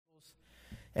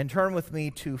and turn with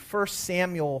me to 1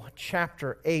 Samuel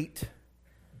chapter 8.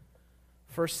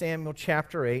 1 Samuel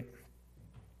chapter 8.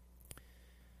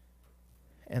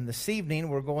 And this evening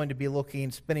we're going to be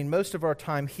spending most of our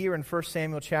time here in 1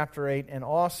 Samuel chapter 8, and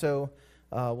also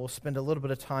we'll spend a little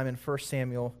bit of time in 1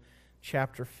 Samuel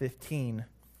chapter 15.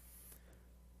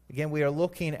 Again, we are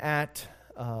looking at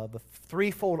the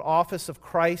threefold office of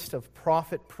Christ of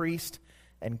prophet, priest,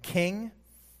 and king.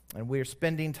 And we are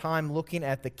spending time looking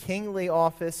at the kingly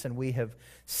office, and we have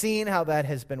seen how that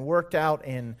has been worked out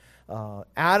in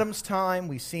Adam's time.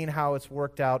 We've seen how it's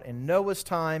worked out in Noah's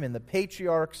time, in the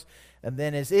patriarchs. And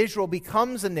then as Israel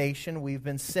becomes a nation, we've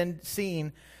been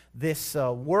seeing this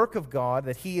work of God,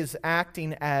 that He is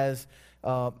acting as,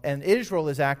 and Israel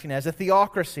is acting as a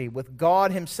theocracy, with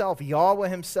God Himself, Yahweh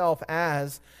Himself,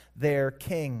 as their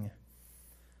king.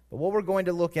 But what we're going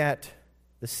to look at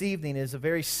this evening is a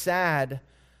very sad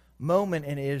moment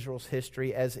in Israel's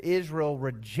history as Israel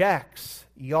rejects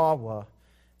Yahweh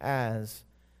as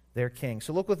their king.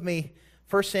 So look with me,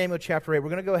 1 Samuel chapter 8. We're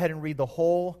going to go ahead and read the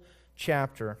whole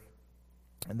chapter,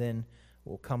 and then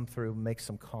we'll come through and make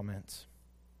some comments.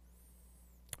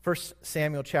 1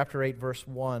 Samuel chapter 8, verse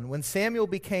 1. When Samuel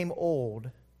became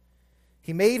old,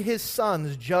 he made his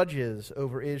sons judges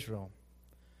over Israel.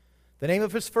 The name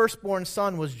of his firstborn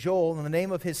son was Joel, and the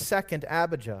name of his second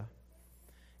Abijah.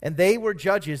 And they were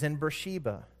judges in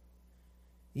Beersheba.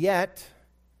 Yet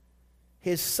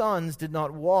his sons did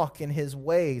not walk in his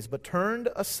ways, but turned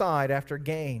aside after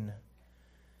gain.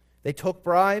 They took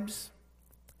bribes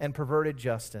and perverted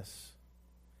justice.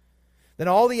 Then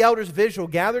all the elders of Israel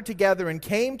gathered together and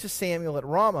came to Samuel at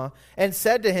Ramah and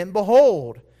said to him,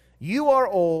 "Behold, you are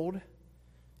old,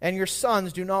 and your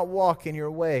sons do not walk in your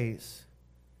ways.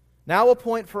 Now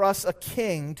appoint for us a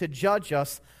king to judge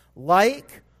us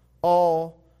like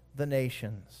all the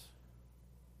nations."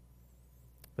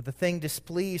 But the thing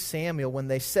displeased Samuel when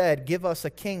they said, "Give us a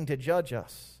king to judge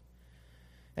us."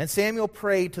 And Samuel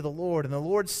prayed to the Lord, and the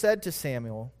Lord said to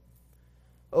Samuel,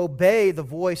 "Obey the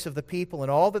voice of the people in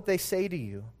all that they say to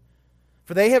you,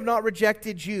 for they have not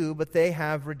rejected you, but they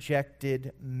have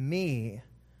rejected me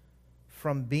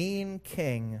from being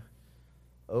king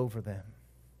over them.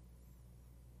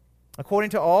 According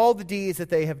to all the deeds that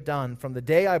they have done from the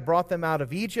day I brought them out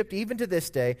of Egypt, even to this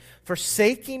day,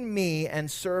 forsaking me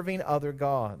and serving other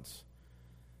gods,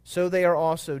 so they are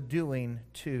also doing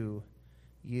to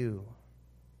you.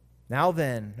 Now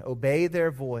then, obey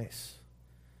their voice.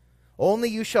 Only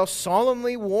you shall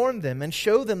solemnly warn them and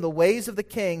show them the ways of the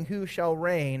king who shall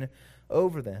reign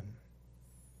over them."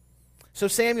 So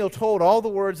Samuel told all the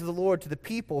words of the Lord to the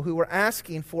people who were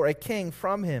asking for a king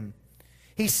from him.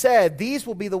 He said, "These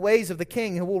will be the ways of the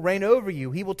king who will reign over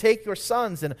you. He will take your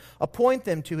sons and appoint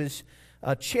them to his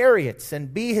chariots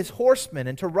and be his horsemen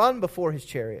and to run before his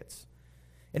chariots.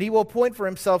 And he will appoint for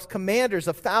himself commanders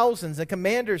of thousands and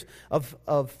commanders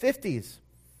of fifties,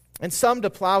 and some to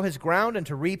plow his ground and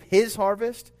to reap his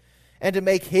harvest, and to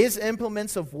make his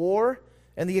implements of war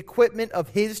and the equipment of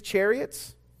his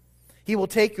chariots. He will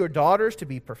take your daughters to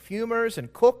be perfumers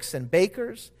and cooks and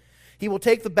bakers. He will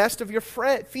take the best of your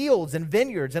fields and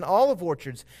vineyards and olive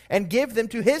orchards and give them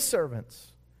to his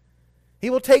servants.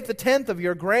 He will take the tenth of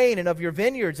your grain and of your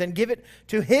vineyards and give it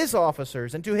to his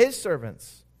officers and to his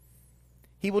servants.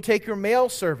 He will take your male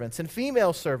servants and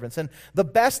female servants and the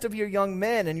best of your young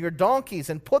men and your donkeys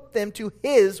and put them to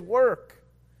his work.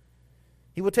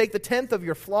 He will take the tenth of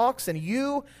your flocks, and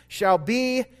you shall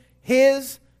be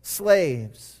his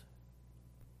slaves.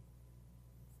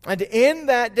 And in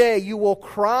that day you will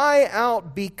cry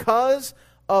out because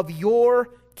of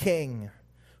your king,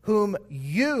 whom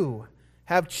you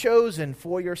have chosen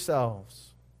for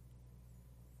yourselves.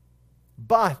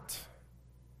 But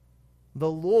the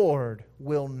Lord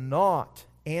will not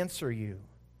answer you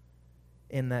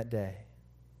in that day."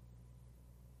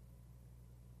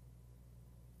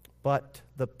 But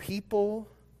the people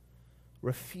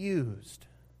refused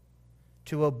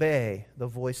to obey the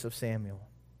voice of Samuel.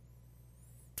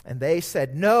 And they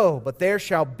said, "No, but there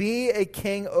shall be a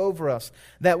king over us,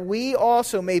 that we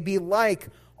also may be like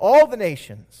all the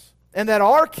nations, and that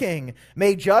our king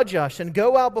may judge us and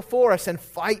go out before us and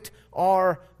fight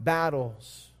our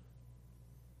battles."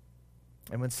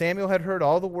 And when Samuel had heard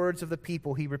all the words of the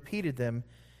people, he repeated them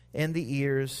in the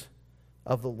ears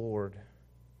of the Lord.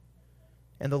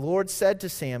 And the Lord said to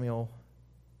Samuel,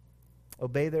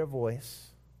 "Obey their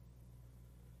voice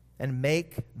and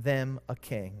make them a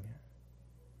king."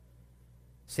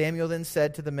 Samuel then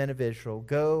said to the men of Israel,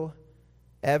 "Go,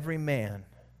 every man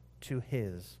to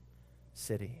his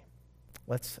city."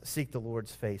 Let's seek the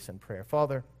Lord's face in prayer.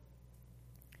 Father,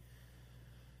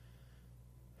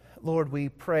 Lord, we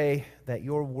pray that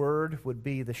your word would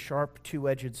be the sharp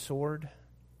two-edged sword,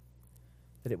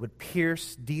 that it would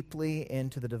pierce deeply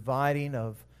into the dividing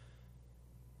of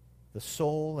the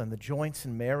soul and the joints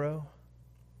and marrow.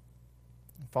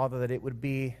 Father, that it would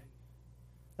be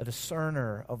a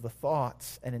discerner of the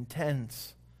thoughts and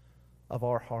intents of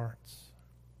our hearts.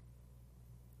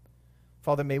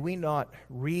 Father, may we not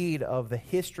read of the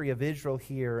history of Israel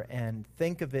here and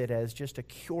think of it as just a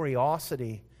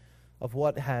curiosity of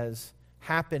what has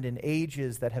happened in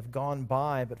ages that have gone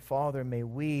by, but Father, may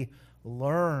we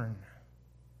learn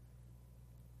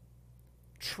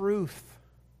truth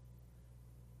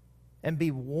and be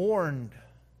warned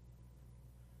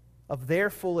of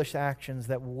their foolish actions,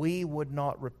 that we would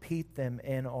not repeat them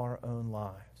in our own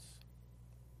lives.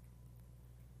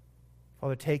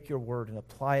 Father, take your word and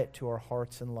apply it to our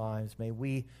hearts and lives. May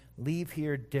we leave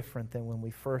here different than when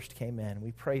we first came in.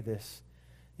 We pray this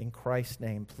in Christ's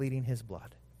name, pleading his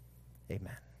blood.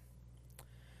 Amen.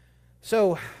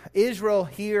 So, Israel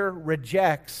here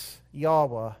rejects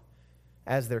Yahweh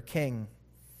as their king.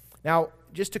 Now,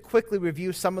 just to quickly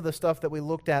review some of the stuff that we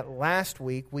looked at last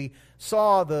week, we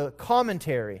saw the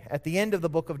commentary at the end of the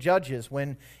book of Judges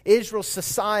when Israel's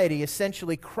society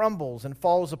essentially crumbles and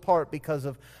falls apart because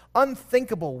of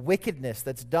unthinkable wickedness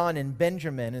that's done in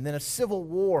Benjamin, and then a civil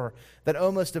war that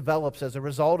almost develops as a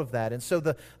result of that. And so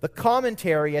the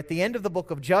commentary at the end of the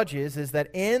book of Judges is that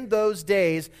in those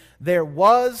days there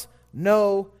was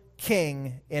no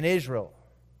king in Israel.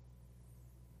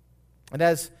 And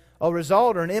as a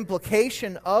result or an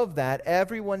implication of that,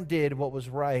 everyone did what was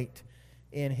right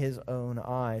in his own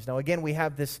eyes. Now again, we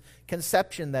have this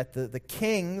conception that the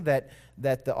king that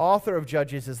the author of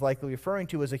Judges is likely referring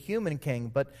to is a human king,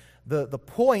 but the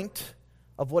point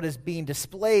of what is being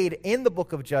displayed in the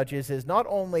book of Judges is not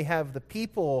only have the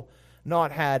people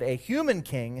not had a human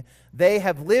king, they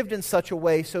have lived in such a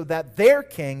way so that their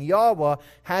king, Yahweh,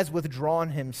 has withdrawn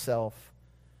himself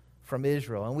from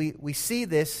Israel. And we see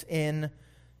this in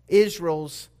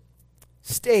Israel's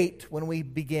state when we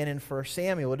begin in 1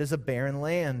 Samuel. It is a barren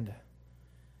land.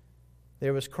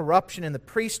 There was corruption in the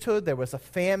priesthood. There was a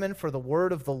famine for the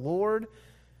word of the Lord.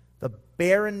 The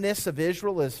barrenness of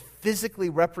Israel is physically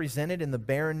represented in the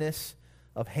barrenness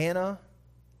of Hannah.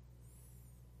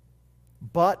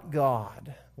 But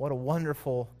God, what a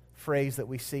wonderful phrase that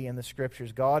we see in the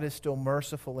Scriptures. God is still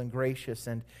merciful and gracious,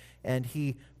 and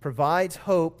He provides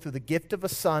hope through the gift of a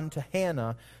son to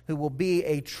Hannah, who will be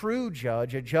a true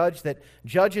judge, a judge that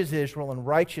judges Israel in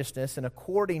righteousness and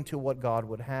according to what God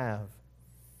would have.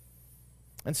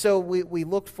 And so we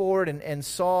looked forward and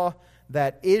saw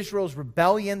that Israel's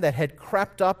rebellion that had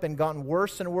crept up and gotten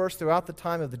worse and worse throughout the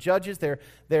time of the judges, there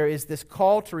is this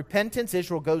call to repentance.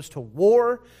 Israel goes to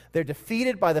war. They're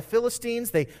defeated by the Philistines.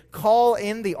 They call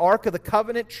in the Ark of the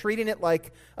Covenant, treating it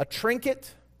like a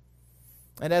trinket.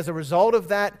 And as a result of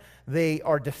that, they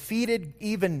are defeated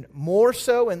even more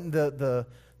so. And the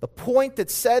point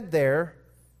that's said there,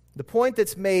 the point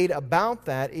that's made about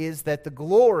that is that the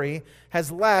glory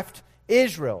has left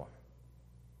Israel.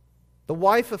 The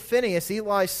wife of Phinehas,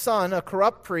 Eli's son, a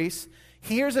corrupt priest,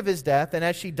 hears of his death, and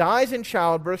as she dies in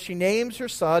childbirth, she names her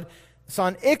son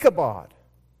Ichabod.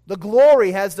 The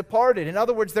glory has departed. In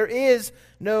other words, there is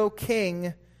no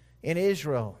king in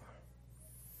Israel.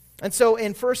 And so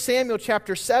in 1 Samuel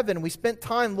chapter 7, we spent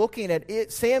time looking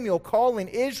at Samuel calling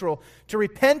Israel to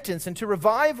repentance and to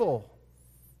revival.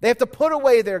 They have to put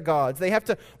away their gods. They have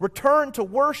to return to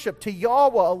worship to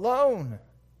Yahweh alone.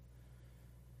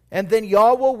 And then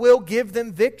Yahweh will give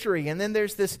them victory. And then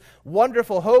there's this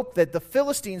wonderful hope that the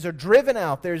Philistines are driven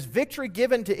out. There's victory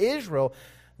given to Israel.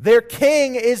 Their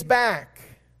king is back.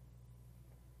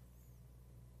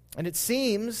 And it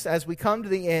seems, as we come to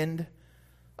the end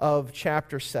of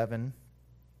chapter 7,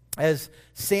 as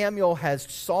Samuel has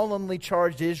solemnly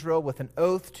charged Israel with an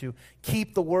oath to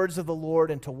keep the words of the Lord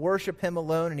and to worship Him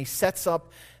alone, and he sets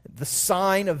up the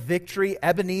sign of victory,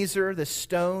 Ebenezer, the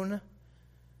stone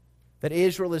that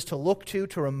Israel is to look to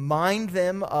remind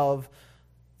them of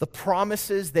the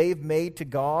promises they've made to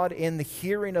God in the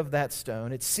hearing of that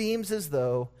stone. It seems as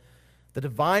though the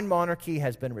divine monarchy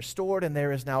has been restored and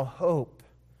there is now hope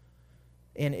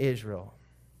in Israel.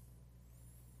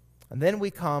 And then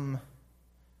we come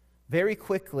very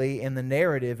quickly in the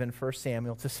narrative in 1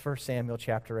 Samuel to 1 Samuel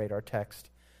chapter 8, our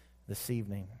text this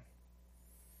evening.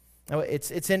 Now,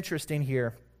 it's interesting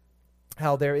here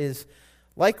how there is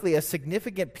likely a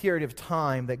significant period of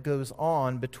time that goes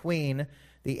on between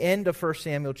the end of 1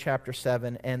 Samuel chapter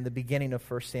 7 and the beginning of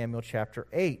 1 Samuel chapter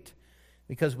 8.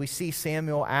 because we see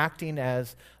Samuel acting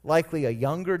as likely a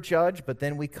younger judge, but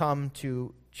then we come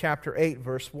to chapter 8,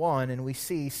 verse 1, and we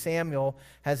see Samuel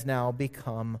has now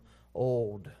become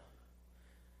old.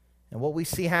 And what we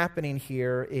see happening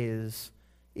here is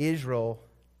Israel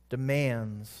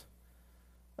demands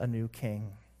a new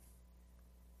king.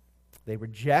 They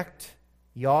reject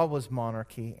Yahweh's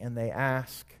monarchy, and they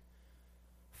ask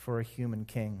for a human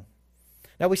king.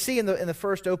 Now we see in the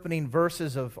first opening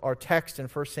verses of our text in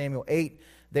 1 Samuel 8,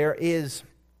 there is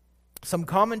some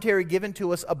commentary given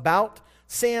to us about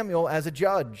Samuel as a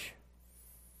judge.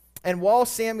 And while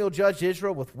Samuel judged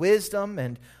Israel with wisdom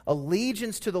and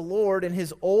allegiance to the Lord, in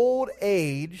his old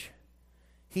age,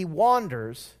 he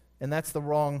wanders, and that's the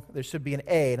wrong, there should be an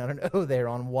A, not an O there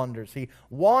on wanders. He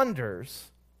wanders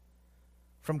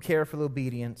from careful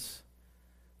obedience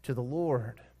to the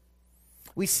Lord.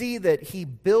 We see that he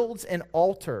builds an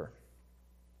altar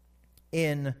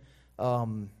in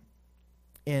Ramah.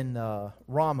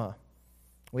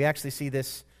 We actually see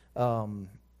this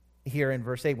here in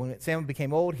verse 8. When Samuel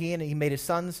became old, he made his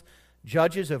sons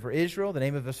judges over Israel. The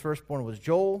name of his firstborn was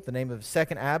Joel. The name of his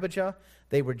second, Abijah.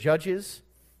 They were judges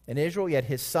in Israel, yet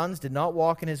his sons did not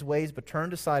walk in his ways, but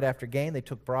turned aside after gain. They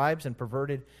took bribes and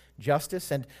perverted justice.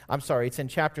 And it's in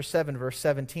chapter 7, verse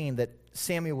 17, that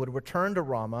Samuel would return to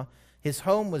Ramah. His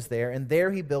home was there, and there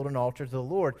he built an altar to the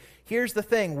Lord. Here's the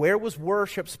thing. Where was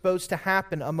worship supposed to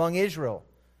happen among Israel?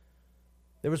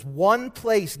 There was one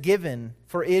place given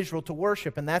for Israel to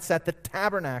worship, and that's at the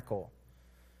tabernacle.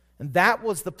 And that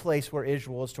was the place where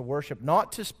Israel was to worship,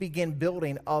 not to begin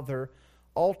building other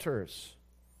altars.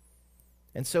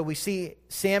 And so we see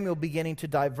Samuel beginning to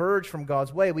diverge from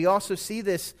God's way. We also see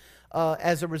this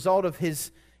as a result of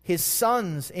his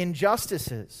sons'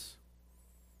 injustices.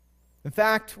 In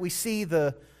fact, we see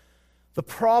the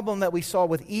problem that we saw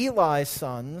with Eli's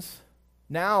sons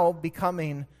now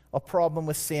becoming a problem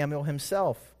with Samuel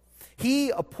himself. He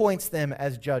appoints them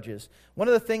as judges. One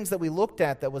of the things that we looked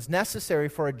at that was necessary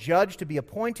for a judge to be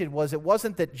appointed was it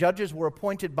wasn't that judges were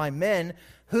appointed by men.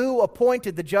 Who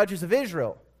appointed the judges of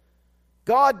Israel?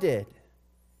 God did.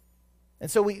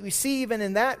 And so we see even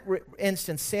in that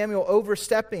instance Samuel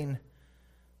overstepping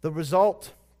the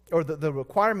result or the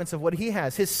requirements of what he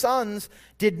has. His sons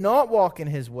did not walk in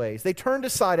his ways. They turned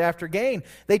aside after gain.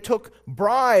 They took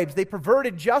bribes. They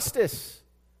perverted justice.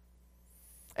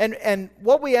 And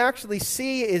what we actually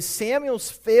see is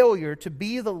Samuel's failure to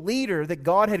be the leader that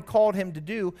God had called him to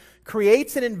do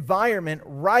creates an environment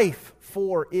rife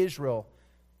for Israel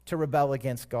to rebel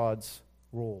against God's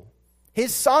rule.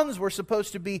 His sons were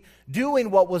supposed to be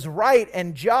doing what was right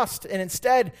and just, and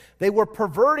instead they were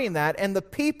perverting that, and the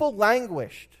people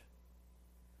languished.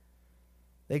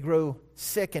 They grew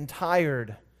sick and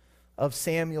tired of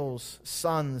Samuel's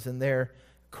sons and their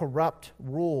corrupt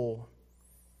rule.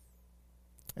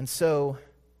 And so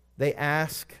they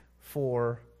ask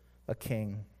for a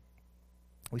king.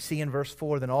 We see in verse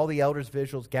 4, then all the elders of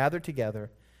Israel gathered together,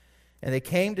 and they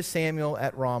came to Samuel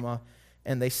at Ramah,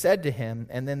 and they said to him,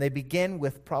 and then they begin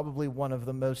with probably one of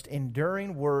the most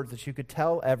enduring words that you could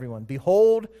tell everyone.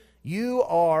 Behold, you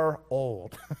are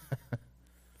old.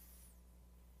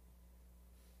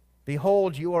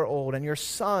 Behold, you are old, and your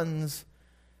sons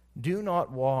do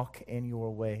not walk in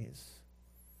your ways.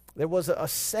 There was a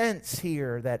sense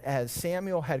here that as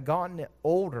Samuel had gotten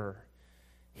older,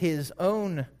 his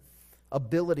own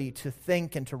ability to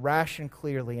think and to ration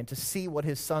clearly and to see what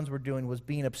his sons were doing was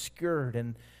being obscured,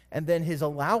 and then his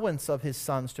allowance of his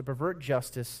sons to pervert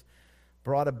justice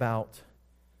brought about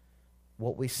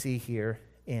what we see here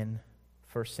in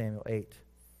 1 Samuel 8.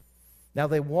 Now,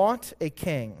 they want a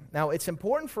king. Now, it's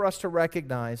important for us to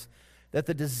recognize that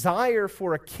the desire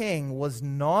for a king was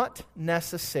not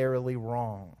necessarily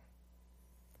wrong.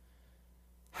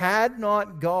 Had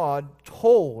not God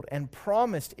told and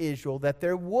promised Israel that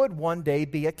there would one day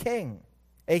be a king,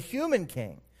 a human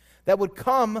king, that would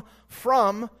come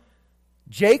from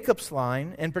Jacob's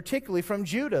line, and particularly from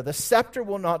Judah? The scepter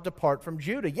will not depart from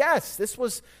Judah. Yes, this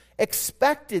was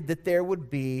expected that there would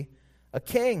be a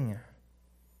king.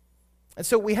 And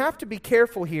so we have to be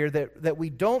careful here that we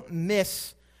don't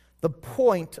miss the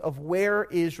point of where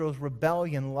Israel's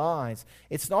rebellion lies.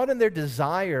 It's not in their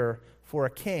desire for a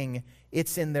king,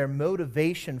 it's in their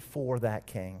motivation for that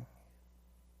king.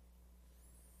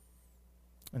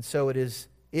 And so it is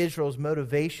Israel's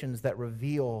motivations that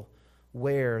reveal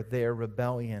where their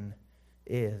rebellion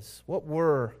is. What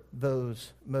were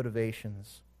those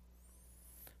motivations?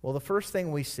 Well, the first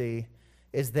thing we see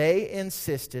is they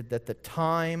insisted that the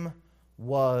time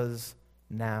was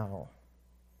now.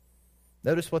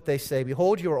 Notice what they say.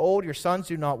 Behold, you are old, your sons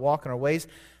do not walk in our ways.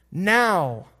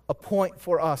 Now appoint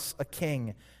for us a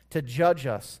king. to judge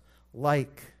us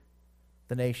like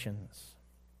the nations.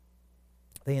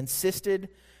 They insisted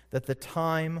that the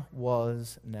time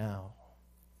was now.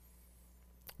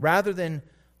 Rather than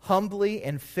humbly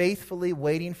and faithfully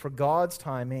waiting for God's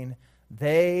timing,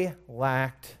 they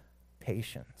lacked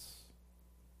patience.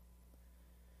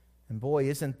 And boy,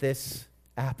 isn't this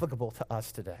applicable to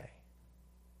us today?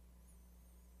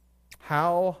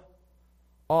 How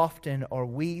often are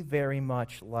we very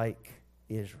much like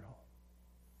Israel?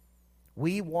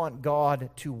 We want God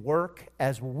to work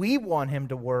as we want Him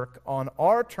to work on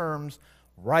our terms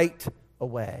right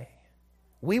away.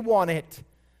 We want it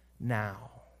now.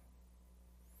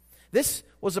 This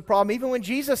was a problem even when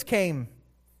Jesus came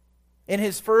in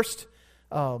His first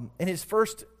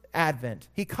advent.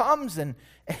 He comes and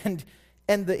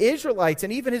the Israelites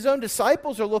and even His own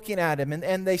disciples are looking at Him,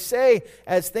 and they say,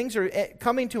 as things are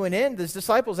coming to an end, His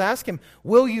disciples ask Him,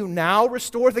 will you now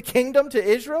restore the kingdom to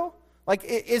Israel? Like,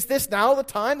 is this now the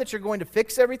time that you're going to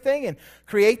fix everything and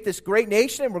create this great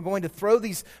nation and we're going to throw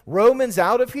these Romans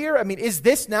out of here? I mean, is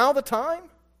this now the time?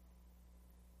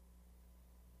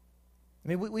 I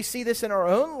mean, we see this in our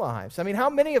own lives. I mean, how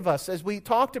many of us, as we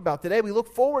talked about today, we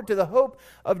look forward to the hope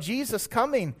of Jesus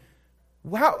coming.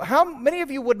 How many of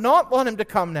you would not want Him to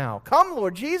come now? Come,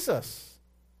 Lord Jesus.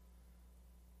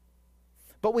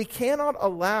 But we cannot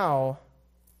allow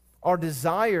our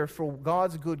desire for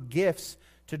God's good gifts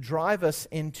to drive us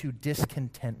into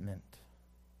discontentment.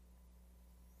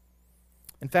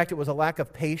 In fact, it was a lack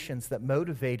of patience that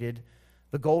motivated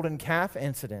the golden calf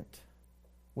incident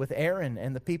with Aaron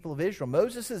and the people of Israel.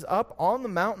 Moses is up on the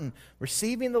mountain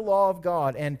receiving the law of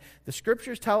God, and the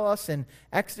scriptures tell us in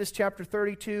Exodus chapter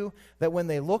 32 that when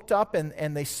they looked up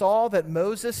and they saw that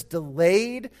Moses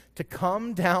delayed to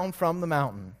come down from the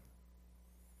mountain,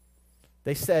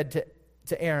 they said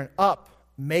to Aaron, "Up,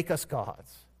 make us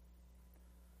gods."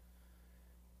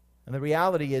 And the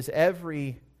reality is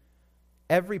every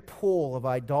pull of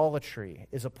idolatry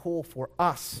is a pull for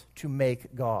us to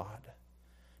make God.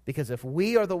 Because if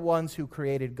we are the ones who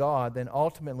created God, then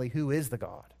ultimately who is the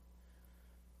God?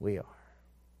 We are.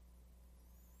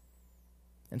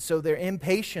 And so their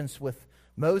impatience with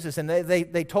Moses, and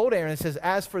they told Aaron, it says,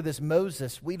 as for this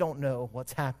Moses, we don't know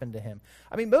what's happened to him.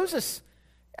 I mean, Moses,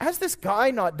 has this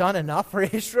guy not done enough for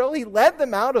Israel? He led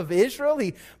them out of Israel.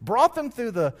 He brought them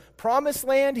through the promised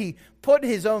land. He put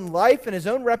his own life and his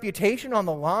own reputation on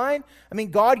the line. I mean,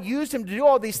 God used him to do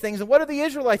all these things. And what are the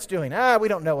Israelites doing? We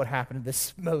don't know what happened to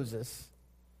this Moses.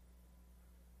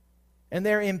 And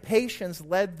their impatience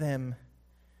led them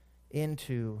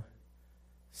into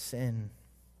sin.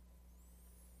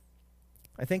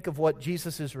 I think of what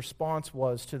Jesus' response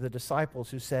was to the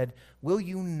disciples who said, "Will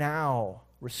you now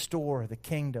restore the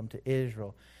kingdom to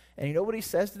Israel?" And you know what He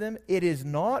says to them? It is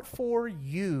not for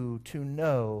you to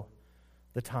know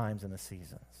the times and the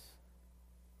seasons.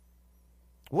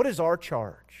 What is our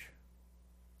charge?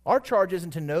 Our charge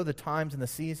isn't to know the times and the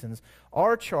seasons.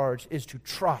 Our charge is to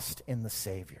trust in the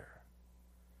Savior.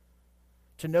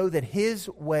 To know that His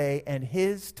way and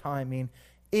His timing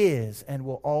is and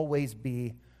will always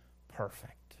be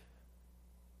perfect.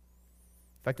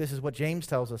 In fact, this is what James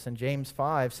tells us in James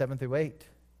 5, 7 through 8.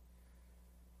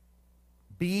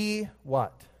 Be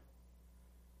what?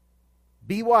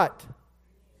 Be what?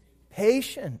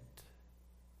 Patient.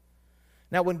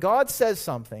 Now, when God says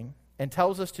something and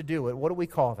tells us to do it, what do we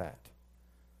call that?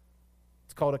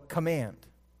 It's called a command.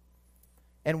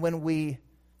 And when we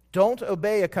don't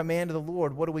obey a command of the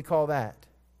Lord, what do we call that?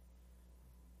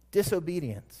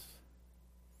 Disobedience.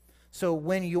 So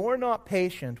when you're not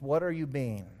patient, what are you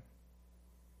being?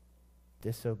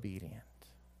 Disobedient.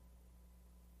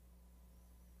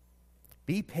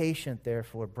 Be patient,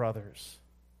 therefore, brothers,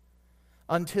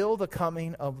 until the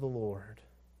coming of the Lord.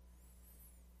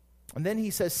 And then he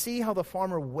says, see how the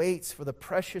farmer waits for the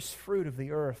precious fruit of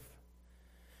the earth,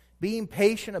 being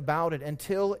patient about it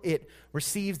until it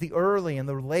receives the early and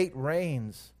the late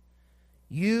rains.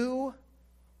 You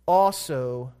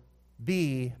also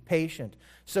be patient.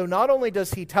 So not only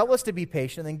does he tell us to be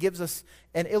patient and gives us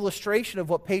an illustration of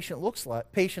what patience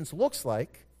looks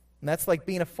like, and that's like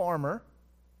being a farmer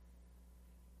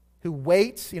who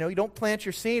waits. You know, you don't plant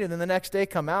your seed and then the next day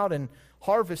come out and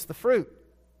harvest the fruit.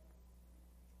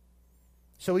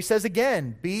 So he says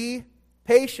again, be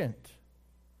patient.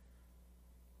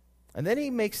 And then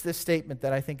he makes this statement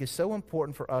that I think is so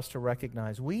important for us to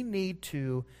recognize. We need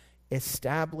to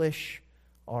establish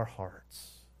our hearts.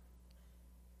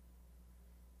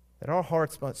 That our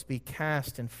hearts must be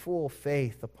cast in full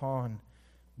faith upon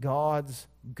God's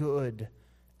good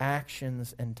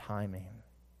actions and timing.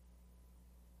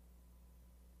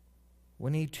 We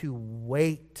need to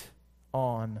wait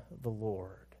on the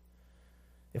Lord.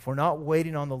 If we're not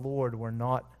waiting on the Lord, we're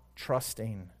not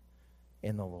trusting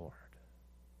in the Lord.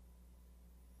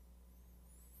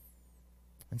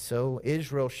 And so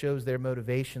Israel shows their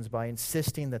motivations by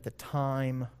insisting that the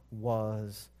time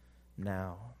was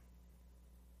now.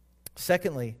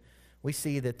 Secondly, we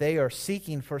see that they are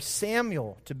seeking for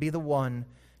Samuel to be the one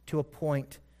to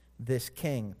appoint this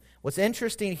king. What's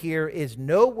interesting here is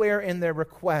nowhere in their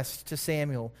request to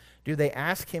Samuel do they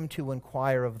ask him to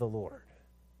inquire of the Lord.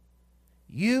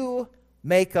 You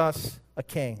make us a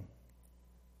king.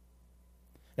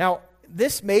 Now,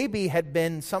 this maybe had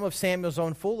been some of Samuel's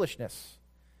own foolishness,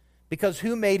 because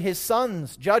who made his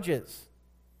sons judges?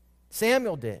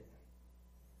 Samuel did.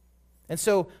 And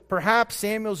so perhaps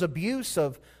Samuel's abuse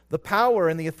of the power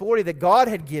and the authority that God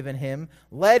had given him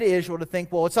led Israel to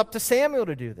think, well, it's up to Samuel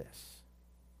to do this.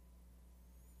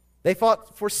 They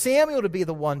fought for Samuel to be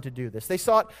the one to do this. They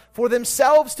sought for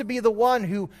themselves to be the one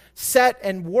who set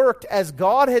and worked as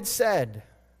God had said.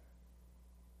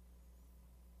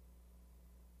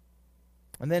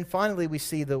 And then finally we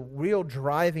see the real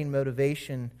driving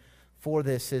motivation for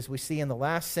this is we see in the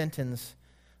last sentence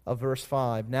of verse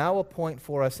 5, now appoint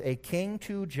for us a king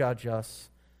to judge us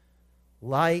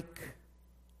like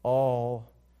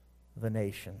all the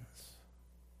nations.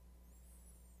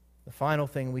 The final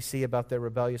thing we see about their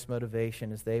rebellious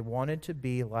motivation is they wanted to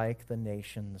be like the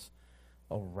nations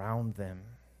around them.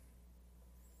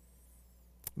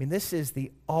 I mean, this is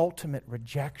the ultimate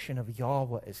rejection of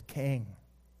Yahweh as king.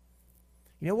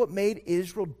 You know what made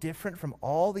Israel different from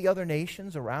all the other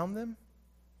nations around them?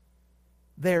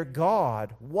 Their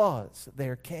God was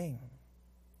their king.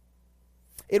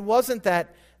 It wasn't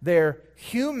that their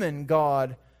human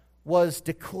God was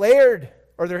declared,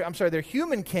 or their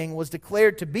human king was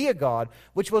declared to be a god,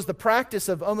 which was the practice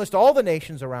of almost all the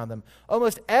nations around them.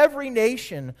 Almost every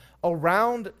nation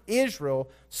around Israel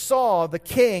saw the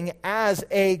king as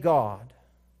a god.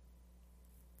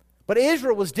 But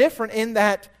Israel was different in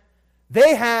that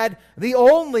they had the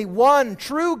only one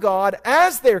true God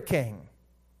as their king.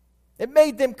 It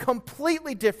made them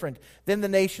completely different than the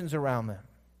nations around them.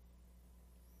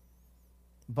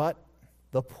 But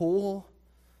the pull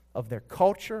of their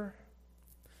culture,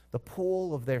 the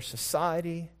pull of their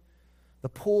society, the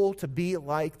pull to be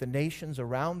like the nations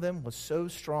around them was so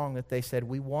strong that they said,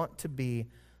 we want to be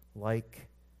like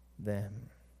them.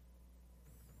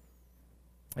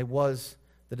 It was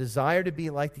the desire to be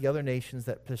like the other nations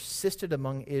that persisted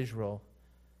among Israel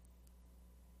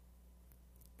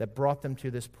that brought them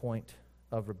to this point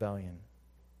of rebellion.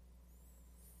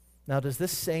 Now, does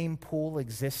this same pull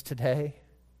exist today?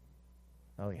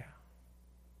 Oh, yeah.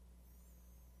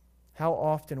 How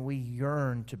often we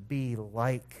yearn to be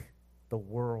like the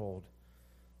world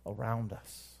around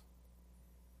us.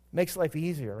 Makes life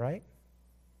easier, right?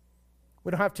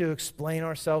 We don't have to explain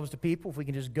ourselves to people if we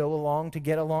can just go along to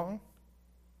get along.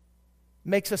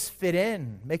 Makes us fit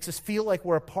in, makes us feel like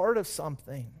we're a part of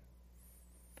something.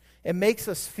 It makes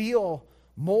us feel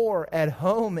more at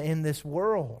home in this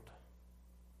world.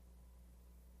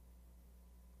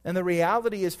 And the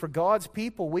reality is, for God's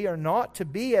people, we are not to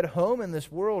be at home in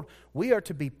this world. We are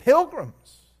to be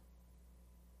pilgrims.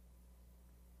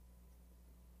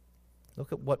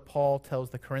 Look at what Paul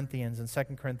tells the Corinthians in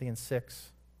 2 Corinthians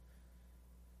 6.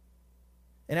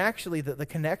 And actually, the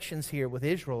connections here with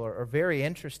Israel are very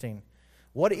interesting.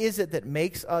 What is it that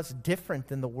makes us different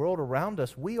than the world around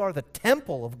us? We are the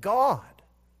temple of God.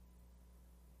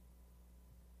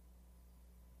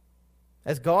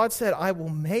 As God said, I will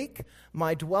make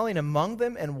my dwelling among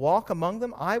them and walk among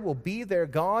them. I will be their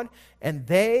God, and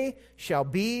they shall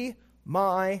be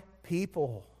my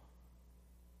people.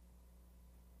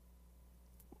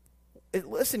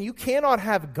 Listen, you cannot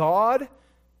have God,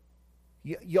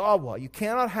 Yahweh, you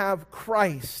cannot have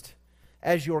Christ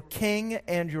as your king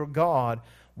and your God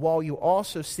while you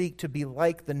also seek to be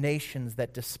like the nations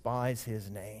that despise his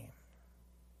name.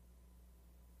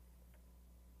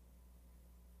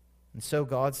 And so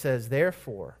God says,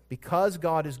 therefore, because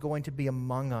God is going to be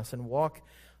among us and walk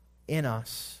in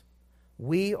us,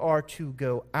 we are to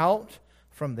go out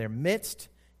from their midst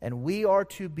and we are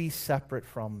to be separate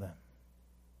from them,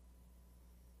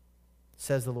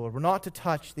 says the Lord. We're not to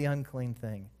touch the unclean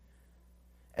thing.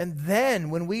 And then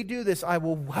when we do this, I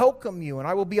will welcome you and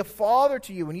I will be a father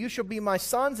to you and you shall be my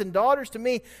sons and daughters to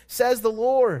me, says the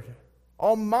Lord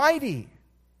Almighty.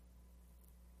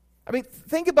 I mean,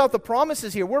 think about the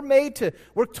promises here.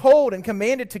 We're told and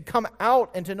commanded to come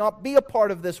out and to not be a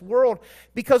part of this world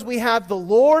because we have the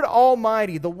Lord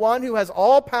Almighty, the one who has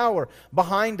all power,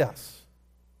 behind us.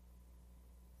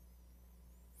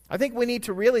 I think we need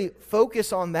to really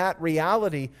focus on that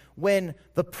reality when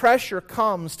the pressure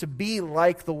comes to be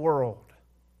like the world.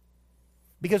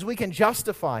 Because we can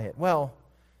justify it. Well,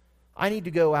 I need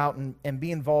to go out and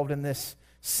be involved in this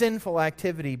sinful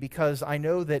activity because I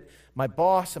know that my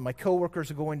boss and my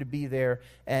coworkers are going to be there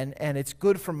and it's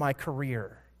good for my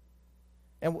career.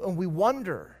 And we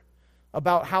wonder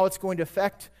about how it's going to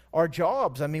affect our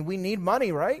jobs. I mean, we need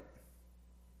money, right?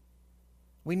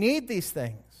 We need these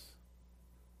things.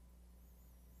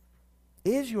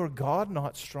 Is your God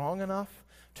not strong enough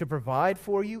to provide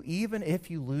for you even if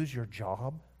you lose your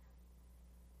job?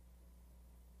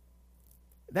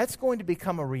 That's going to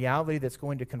become a reality that's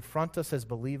going to confront us as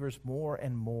believers more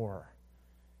and more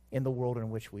in the world in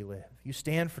which we live. You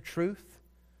stand for truth.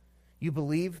 You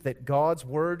believe that God's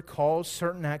word calls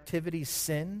certain activities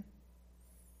sin.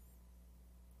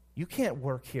 You can't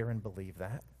work here and believe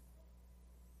that.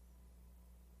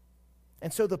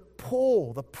 And so the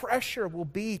pull, the pressure will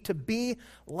be to be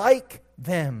like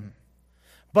them.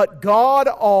 But God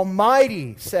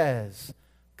Almighty says,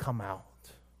 come out.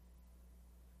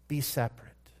 Be separate.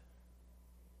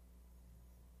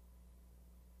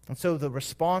 And so the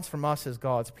response from us as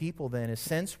God's people then is,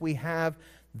 since we have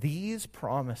these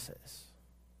promises,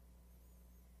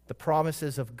 the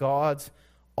promises of God's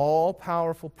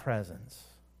all-powerful presence,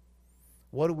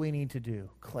 what do we need to do?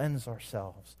 Cleanse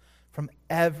ourselves from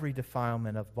every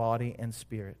defilement of body and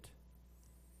spirit,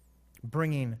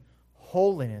 bringing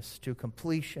holiness to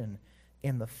completion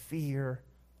in the fear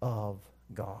of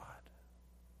God.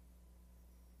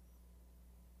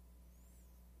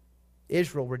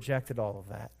 Israel rejected all of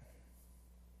that.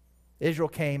 Israel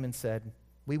came and said,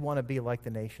 we want to be like the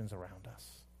nations around us.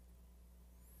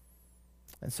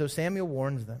 And so Samuel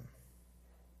warns them.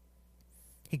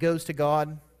 He goes to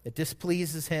God. It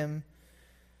displeases him.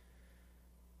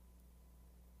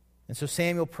 And so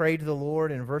Samuel prayed to the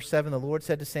Lord. And in verse 7, the Lord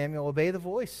said to Samuel, obey the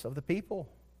voice of the people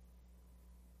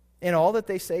in all that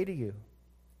they say to you.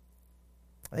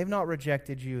 They've not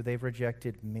rejected you, they've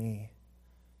rejected me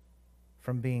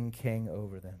from being king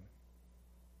over them.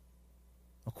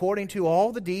 According to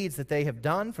all the deeds that they have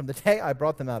done from the day I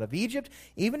brought them out of Egypt,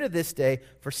 even to this day,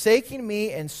 forsaking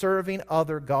me and serving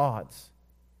other gods.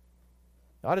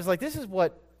 God is like, this is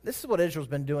what Israel's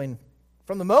been doing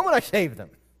from the moment I saved them.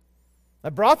 I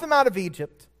brought them out of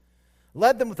Egypt,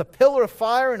 led them with a pillar of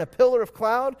fire and a pillar of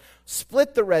cloud,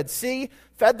 split the Red Sea,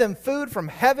 fed them food from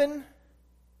heaven.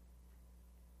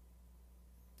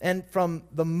 And from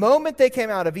the moment they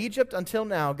came out of Egypt until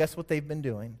now, guess what they've been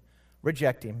doing?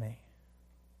 Rejecting me.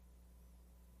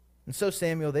 And so,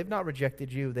 Samuel, they've not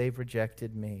rejected you, they've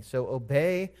rejected me. So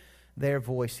obey their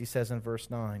voice, he says in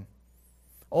verse 9.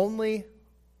 Only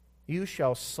you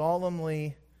shall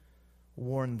solemnly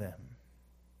warn them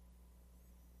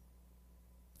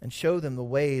and show them the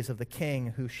ways of the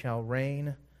king who shall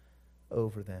reign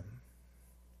over them.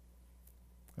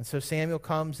 And so Samuel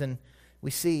comes, and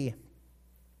we see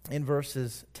in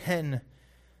verses 10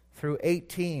 through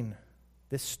 18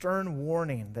 this stern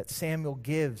warning that Samuel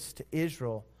gives to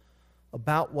Israel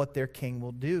about what their king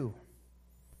will do.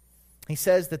 He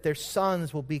says that their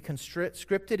sons will be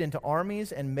conscripted into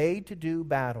armies and made to do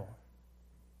battle.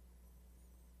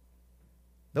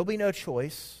 There'll be no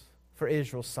choice for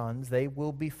Israel's sons. They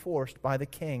will be forced by the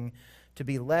king to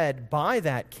be led by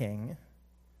that king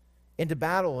into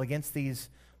battle against these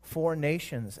foreign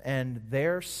nations, and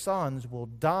their sons will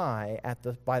die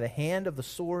by the hand of the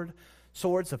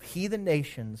swords of heathen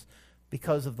nations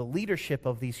because of the leadership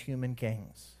of these human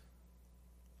kings.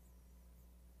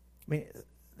 I mean,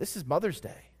 this is Mother's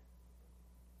Day.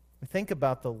 We think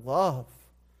about the love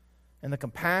and the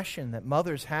compassion that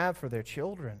mothers have for their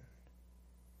children.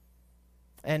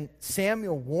 And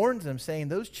Samuel warns them, saying,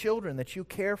 those children that you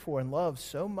care for and love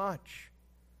so much,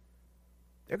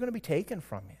 they're going to be taken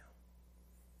from you.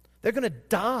 They're going to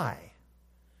die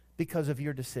because of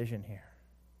your decision here.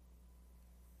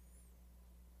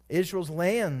 Israel's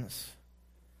lands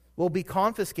will be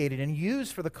confiscated and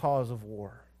used for the cause of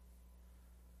war.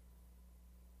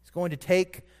 He's going to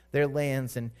take their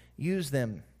lands and use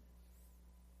them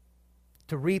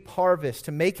to reap harvest,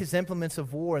 to make his implements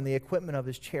of war and the equipment of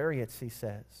his chariots, he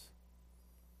says.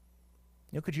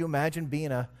 Could you imagine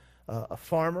being a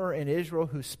farmer in Israel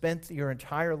who spent your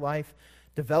entire life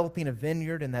developing a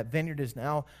vineyard, and that vineyard is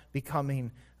now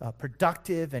becoming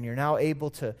productive, and you're now able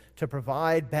to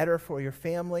provide better for your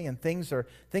family, and things are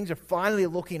finally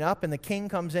looking up, and the king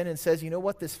comes in and says, you know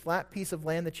what, this flat piece of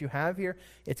land that you have here,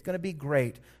 it's going to be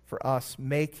great for us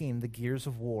making the gears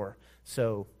of war,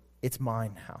 so it's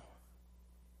mine now.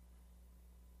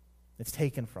 It's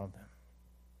taken from them.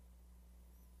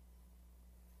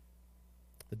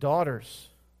 The daughters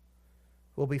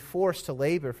will be forced to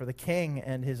labor for the king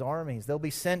and his armies. They'll be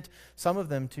sent, some of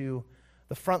them, to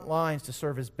the front lines to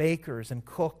serve as bakers and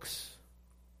cooks.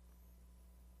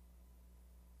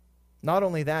 Not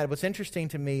only that, what's interesting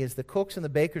to me is the cooks and the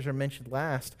bakers are mentioned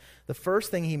last. The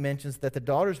first thing he mentions that the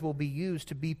daughters will be used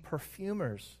to be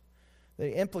perfumers.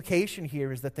 The implication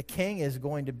here is that the king is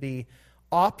going to be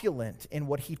opulent in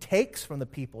what he takes from the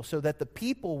people so that the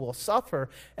people will suffer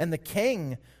and the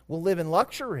king will live in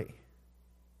luxury,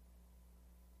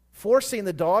 forcing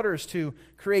the daughters to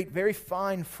create very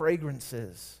fine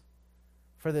fragrances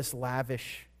for this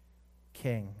lavish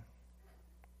king.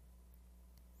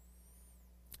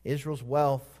 Israel's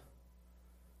wealth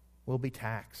will be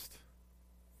taxed.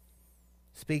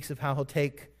 Speaks of how he'll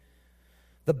take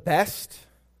the best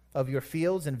of your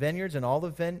fields and vineyards and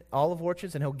olive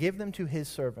orchards, and he'll give them to his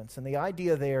servants. And the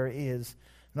idea there is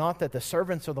not that the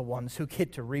servants are the ones who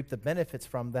get to reap the benefits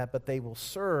from that, but they will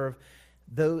serve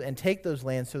and take those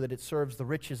lands so that it serves the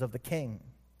riches of the king.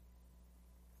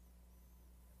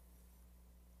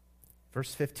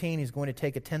 Verse 15, he's going to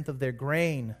take 1/10 of their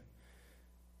grain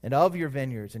and of your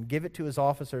vineyards, and give it to his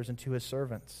officers and to his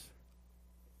servants.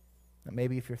 Now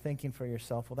maybe if you're thinking for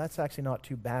yourself, well, that's actually not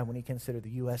too bad when you consider the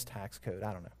U.S. tax code.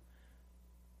 I don't know.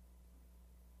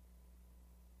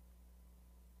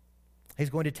 He's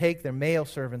going to take their male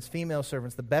servants, female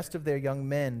servants, the best of their young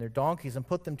men, their donkeys, and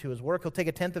put them to his work. He'll take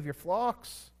 1/10 of your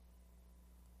flocks.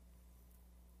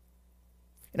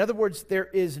 In other words, there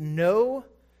is no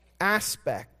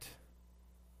aspect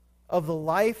of the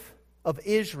life of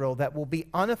Israel that will be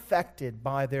unaffected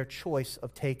by their choice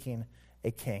of taking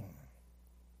a king.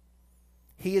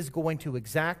 He is going to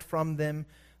exact from them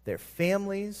their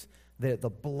families, the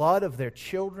blood of their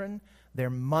children, their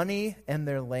money, and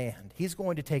their land. He's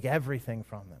going to take everything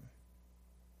from them.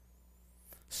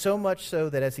 So much so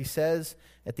that, as he says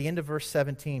at the end of verse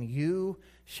 17, you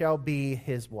shall be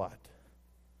his what?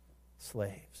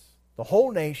 Slaves. The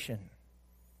whole nation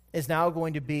is now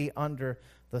going to be under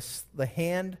the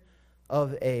hand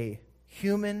of a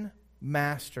human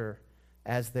master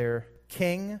as their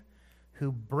king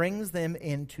who brings them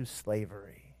into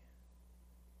slavery.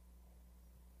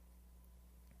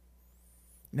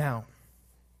 Now,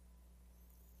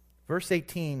 verse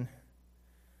 18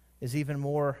 is even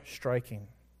more striking.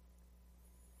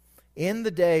 In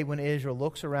the day when Israel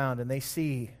looks around and they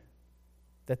see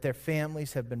that their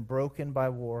families have been broken by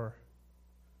war,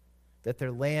 that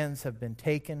their lands have been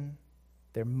taken,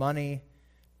 their money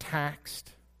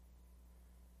taxed,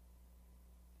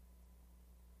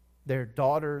 their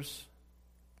daughters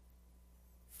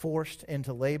forced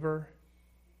into labor.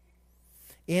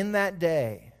 In that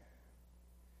day,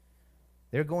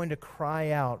 they're going to cry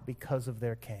out because of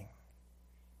their king.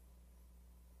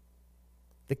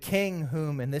 The king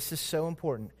whom, and this is so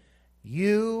important,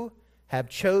 you have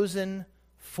chosen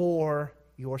for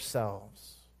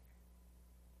yourselves.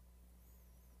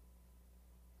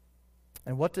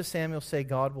 And what does Samuel say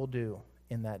God will do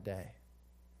in that day?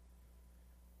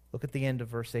 Look at the end of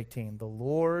verse 18. The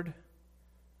Lord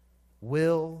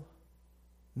will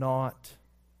not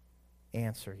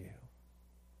answer you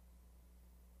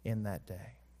in that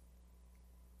day.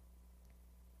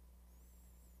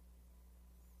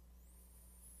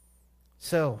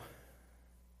 So,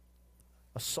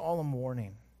 a solemn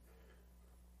warning.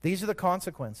 These are the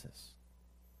consequences.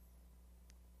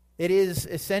 It is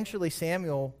essentially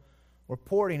Samuel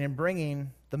reporting and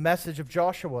bringing the message of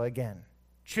Joshua again.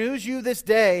 Choose you this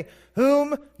day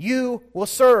whom you will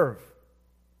serve.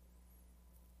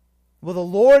 Will the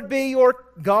Lord be your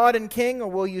God and king,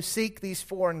 or will you seek these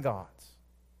foreign gods?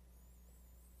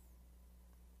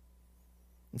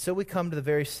 And so we come to the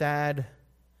very sad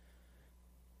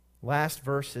last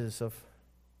verses of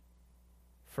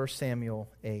 1 Samuel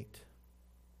 8.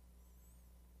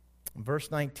 In verse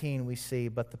 19 we see,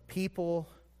 but the people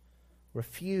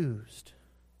refused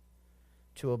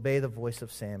to obey the voice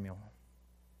of Samuel.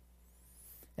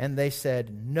 And they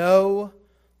said, no,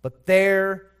 but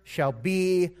there shall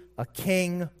be a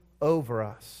king over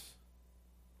us,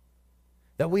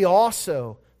 that we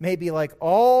also may be like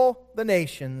all the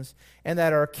nations, and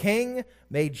that our king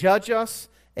may judge us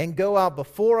and go out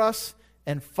before us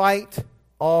and fight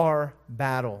our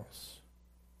battles.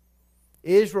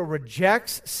 Israel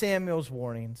rejects Samuel's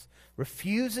warnings,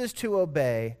 refuses to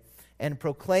obey, and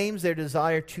proclaims their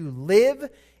desire to live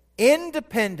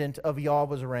independent of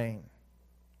Yahweh's reign.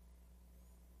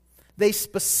 They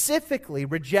specifically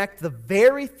reject the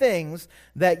very things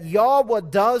that Yahweh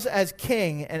does as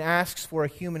king and asks for a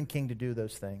human king to do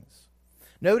those things.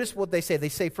 Notice what they say. They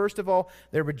say, first of all,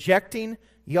 they're rejecting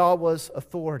Yahweh's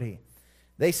authority.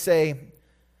 They say,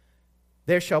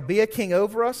 there shall be a king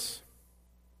over us,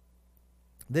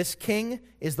 This king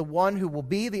is the one who will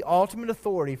be the ultimate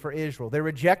authority for Israel. They're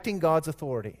rejecting God's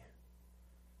authority.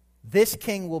 This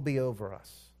king will be over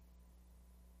us.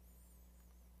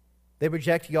 They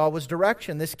reject Yahweh's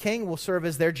direction. This king will serve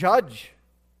as their judge.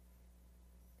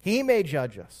 He may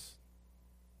judge us.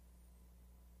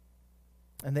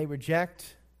 And they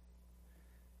reject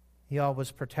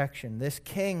Yahweh's protection. This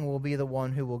king will be the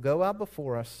one who will go out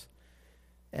before us,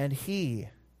 and he,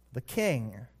 the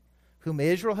king, whom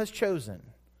Israel has chosen,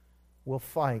 will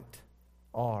fight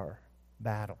our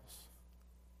battles.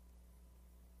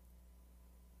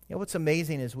 You know what's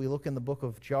amazing is we look in the book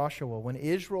of Joshua, when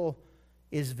Israel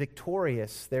is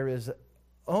victorious, there is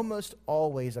almost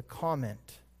always a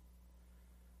comment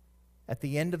at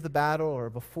the end of the battle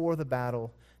or before the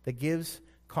battle that gives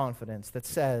confidence, that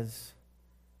says,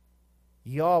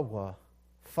 Yahweh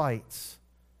fights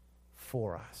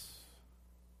for us.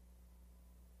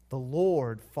 The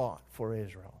Lord fought for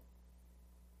Israel.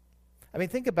 I mean,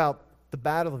 think about the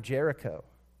Battle of Jericho.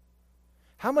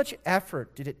 How much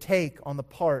effort did it take on the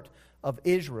part of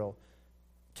Israel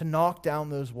to knock down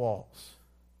those walls?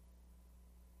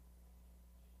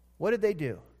 What did they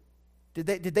do? Did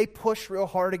they push real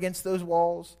hard against those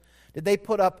walls? Did they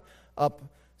put up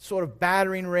sort of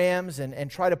battering rams and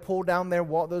try to pull down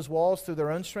those walls through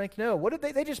their own strength? No. What did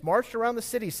they? They just marched around the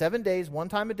city 7 days, one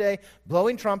time a day,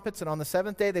 blowing trumpets. And on the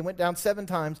seventh day, they went down 7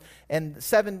 times. And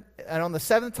on the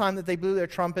seventh time that they blew their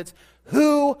trumpets,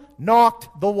 who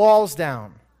knocked the walls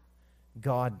down?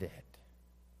 God did.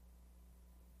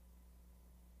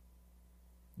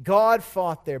 God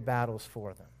fought their battles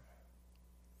for them.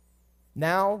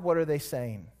 Now, what are they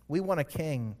saying? We want a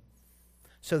king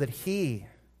so that he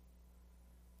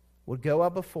would go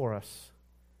out before us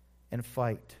and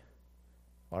fight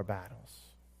our battles.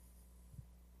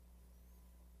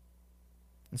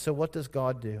 And so what does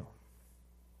God do?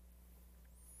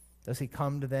 Does he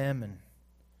come to them and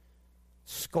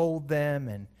scold them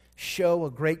and show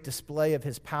a great display of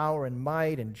his power and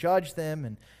might and judge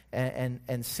them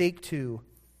and seek to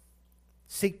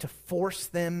force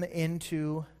them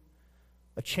into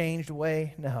a changed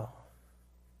way? No.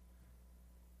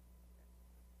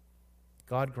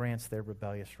 God grants their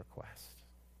rebellious request.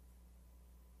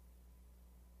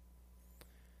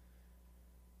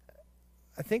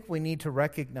 I think we need to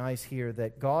recognize here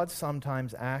that God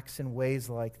sometimes acts in ways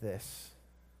like this,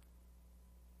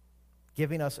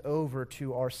 giving us over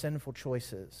to our sinful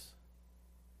choices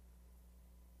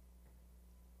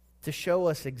to show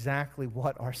us exactly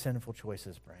what our sinful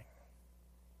choices bring.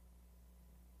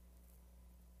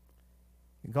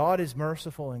 God is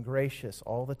merciful and gracious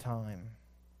all the time.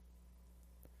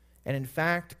 And in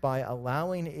fact, by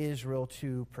allowing Israel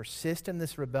to persist in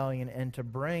this rebellion and to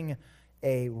bring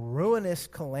a ruinous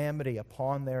calamity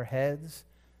upon their heads,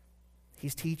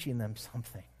 he's teaching them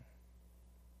something.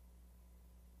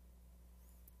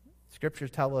 Scriptures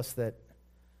tell us that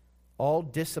all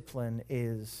discipline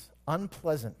is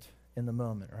unpleasant in the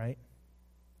moment, right?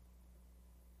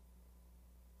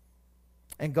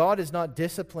 And God is not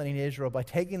disciplining Israel by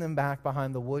taking them back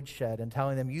behind the woodshed and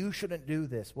telling them, you shouldn't do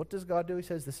this. What does God do? He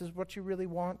says, this is what you really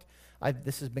want.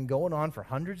 This has been going on for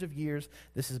hundreds of years.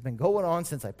 This has been going on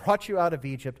since I brought you out of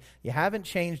Egypt. You haven't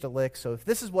changed a lick, so if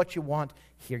this is what you want,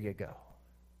 here you go.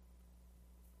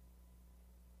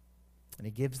 And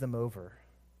he gives them over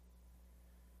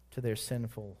to their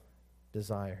sinful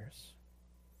desires.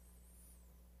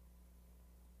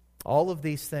 All of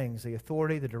these things, the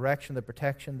authority, the direction, the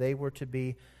protection, they were to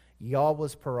be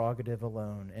Yahweh's prerogative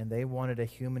alone, and they wanted a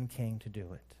human king to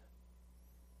do it.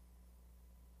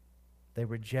 They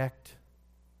reject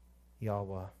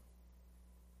Yahweh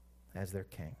as their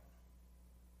king.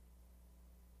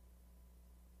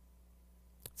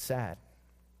 It's sad.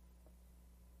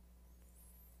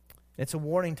 It's a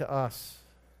warning to us.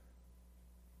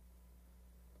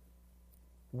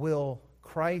 Will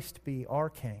Christ be our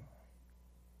king?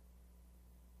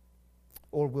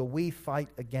 Or will we fight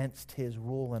against his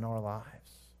rule in our lives?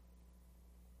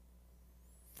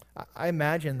 I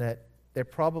imagine that there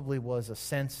probably was a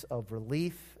sense of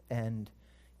relief and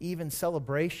even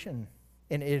celebration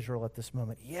in Israel at this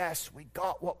moment. Yes, we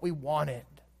got what we wanted.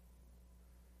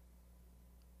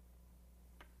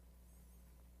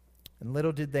 And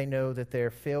little did they know that their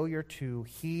failure to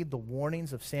heed the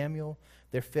warnings of Samuel,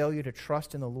 their failure to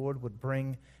trust in the Lord would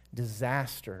bring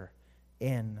disaster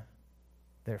in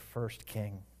their first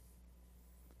king,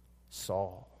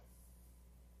 Saul.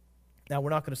 Now, we're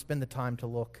not going to spend the time to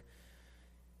look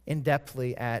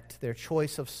in-depthly at their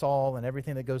choice of Saul and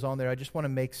everything that goes on there. I just want to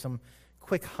make some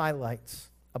quick highlights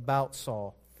about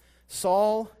Saul.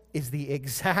 Saul is the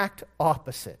exact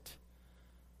opposite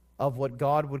of what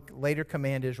God would later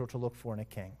command Israel to look for in a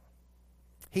king.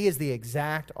 He is the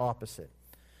exact opposite.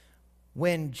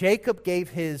 When Jacob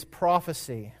gave his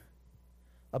prophecy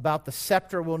about the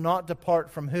scepter will not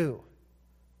depart from who?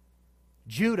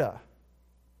 Judah.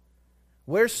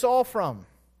 Where's Saul from?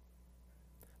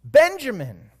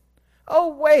 Benjamin. Oh,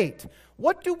 wait.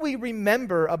 What do we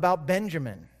remember about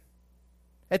Benjamin?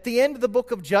 At the end of the book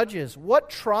of Judges, what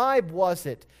tribe was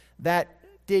it that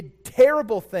did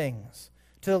terrible things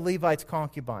to the Levite's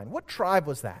concubine? What tribe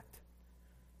was that?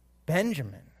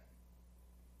 Benjamin.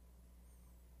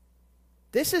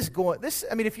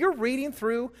 If you're reading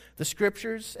through the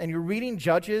scriptures and you're reading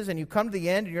Judges and you come to the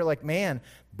end and you're like, man,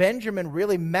 Benjamin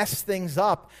really messed things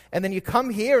up. And then you come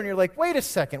here and you're like, wait a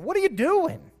second, what are you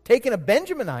doing? Taking a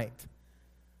Benjaminite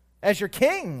as your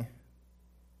king.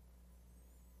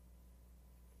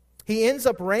 He ends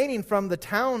up reigning from the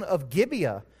town of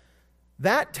Gibeah.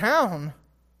 That town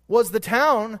was the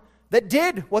town that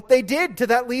did what they did to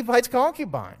that Levite's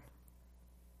concubine.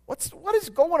 What is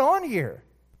going on here?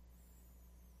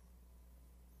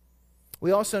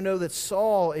 We also know that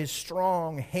Saul is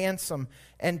strong, handsome,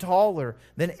 and taller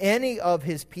than any of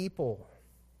his people.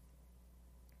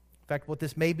 In fact, what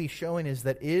this may be showing is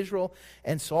that Israel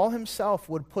and Saul himself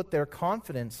would put their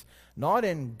confidence not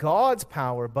in God's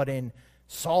power, but in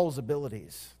Saul's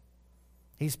abilities.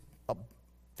 He's a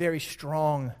very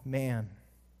strong man.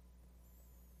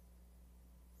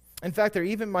 In fact, there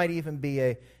might even be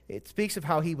it speaks of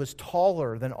how he was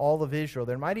taller than all of Israel.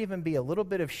 There might even be a little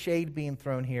bit of shade being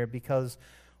thrown here, because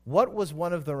what was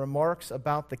one of the remarks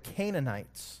about the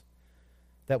Canaanites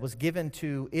that was given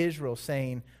to Israel,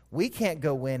 saying, we can't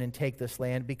go in and take this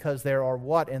land because there are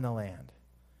what in the land?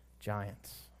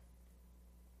 Giants.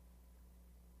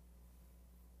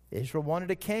 Israel wanted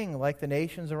a king like the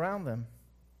nations around them.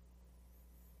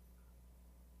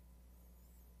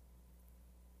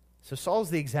 So Saul's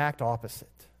the exact opposite.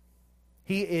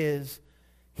 He is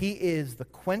the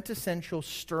quintessential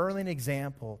sterling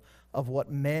example of what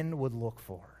men would look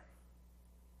for.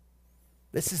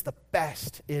 This is the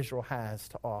best Israel has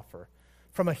to offer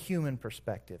from a human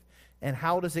perspective. And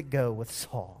how does it go with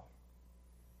Saul?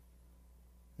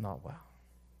 Not well.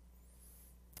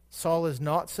 Saul is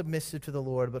not submissive to the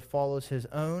Lord, but follows his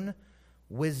own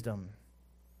wisdom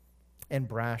and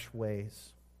brash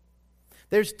ways.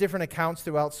 There's different accounts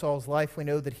throughout Saul's life. We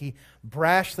know that he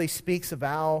brashly speaks a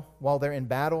vow while they're in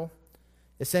battle,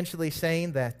 essentially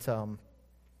saying that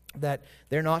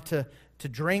they're not to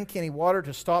drink any water,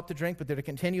 to stop the drink, but they're to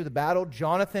continue the battle.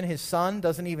 Jonathan, his son,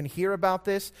 doesn't even hear about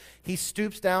this. He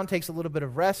stoops down, takes a little bit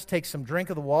of rest, takes some drink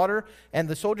of the water, and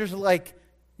the soldiers are like,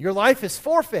 your life is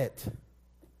forfeit.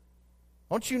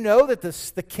 Don't you know that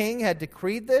the king had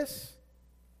decreed this?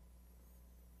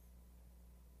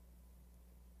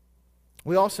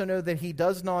 We also know that he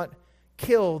does not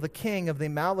kill the king of the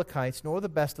Amalekites, nor the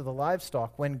best of the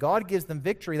livestock. When God gives them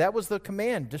victory, that was the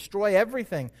command, destroy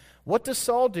everything. What does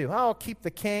Saul do? Oh, I'll keep the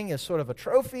king as sort of a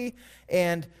trophy,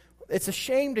 and it's a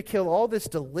shame to kill all this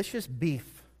delicious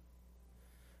beef.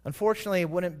 Unfortunately, it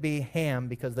wouldn't be ham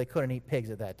because they couldn't eat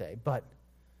pigs at that day,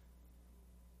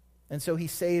 and so he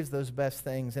saves those best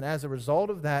things. And as a result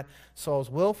of that, Saul's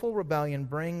willful rebellion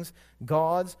brings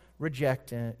God's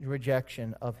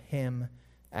rejection of him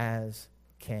as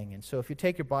king. And so if you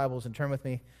take your Bibles and turn with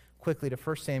me quickly to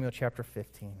 1 Samuel chapter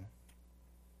 15.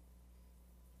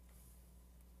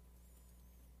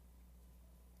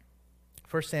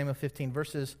 1 Samuel 15,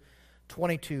 verses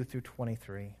 22 through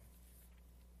 23.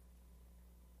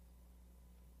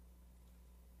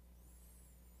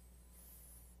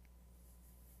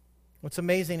 What's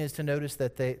amazing is to notice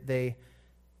that they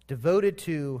devoted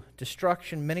to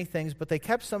destruction many things, but they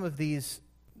kept some of these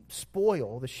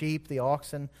spoil, the sheep, the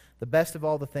oxen, the best of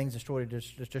all the things destroyed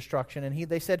to destruction. And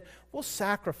they said, we'll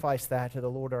sacrifice that to the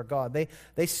Lord our God.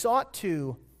 They sought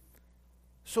to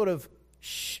sort of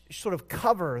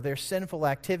cover their sinful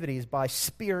activities by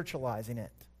spiritualizing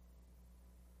it.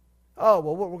 Oh,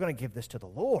 well, we're going to give this to the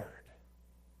Lord.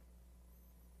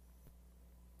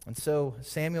 And so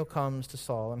Samuel comes to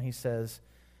Saul and he says,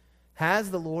 has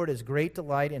the Lord as great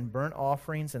delight in burnt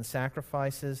offerings and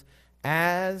sacrifices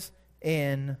as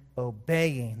in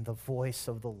obeying the voice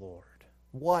of the Lord?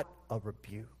 What a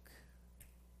rebuke.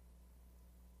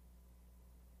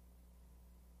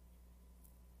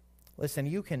 Listen,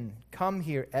 you can come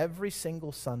here every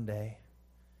single Sunday.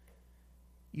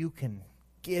 You can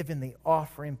give in the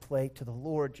offering plate to the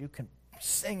Lord. You can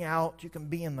sing out. You can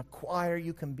be in the choir.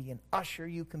 You can be an usher.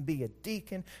 You can be a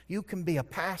deacon. You can be a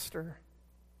pastor.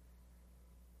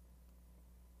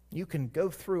 You can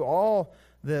go through all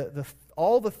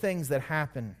the things that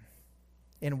happen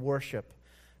in worship.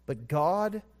 But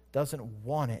God doesn't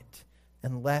want it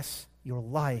unless your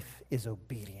life is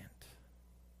obedient.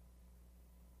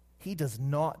 He does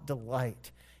not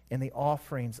delight in the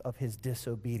offerings of his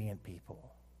disobedient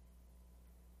people.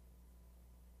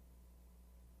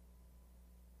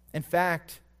 In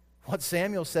fact, what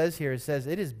Samuel says here, it says,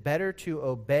 it is better to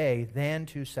obey than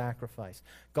to sacrifice.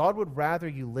 God would rather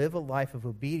you live a life of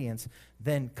obedience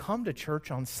than come to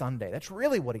church on Sunday. That's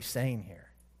really what he's saying here.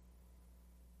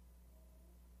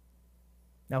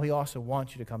 Now, he also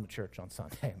wants you to come to church on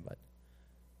Sunday, but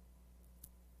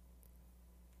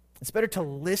it's better to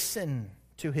listen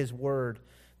to his word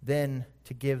than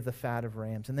to give the fat of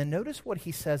rams. And then notice what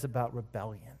he says about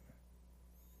rebellion.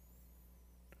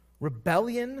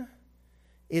 Rebellion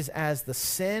is as the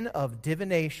sin of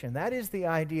divination. That is the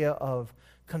idea of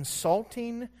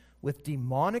consulting with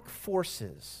demonic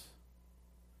forces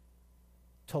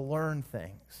to learn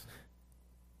things.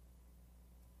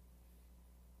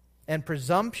 And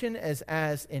presumption is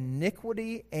as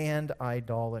iniquity and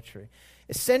idolatry.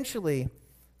 Essentially,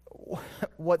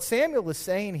 what Samuel is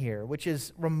saying here, which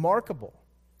is remarkable,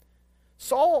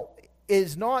 Saul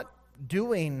is not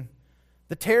doing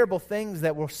the terrible things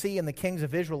that we'll see in the kings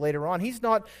of Israel later on. He's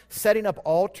not setting up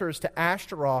altars to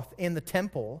Ashtaroth in the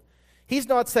temple. He's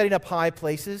not setting up high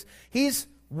places. He's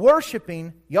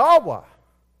worshiping Yahweh.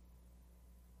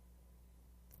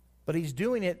 But he's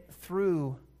doing it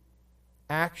through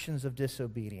actions of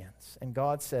disobedience. And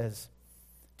God says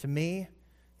to me,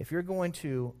 if you're going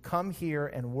to come here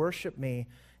and worship me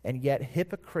and yet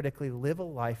hypocritically live a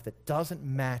life that doesn't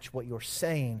match what you're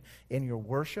saying in your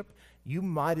worship, you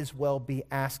might as well be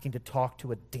asking to talk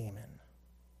to a demon.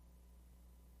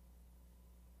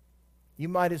 You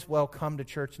might as well come to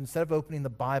church. Instead of opening the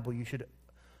Bible, you should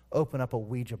open up a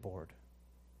Ouija board.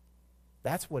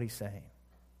 That's what he's saying.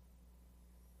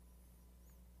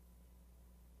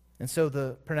 And so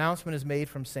the pronouncement is made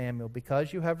from Samuel,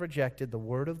 because you have rejected the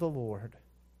word of the Lord,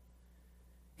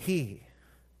 he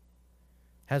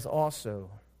has also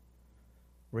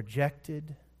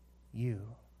rejected you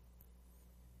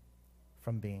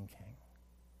from being king.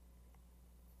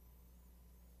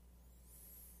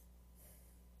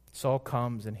 Saul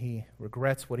comes and he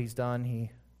regrets what he's done. He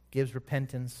gives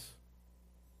repentance.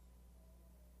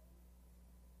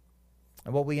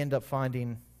 And what we end up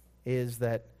finding is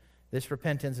that this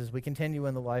repentance, as we continue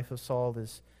in the life of Saul,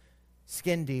 is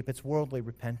skin deep. It's worldly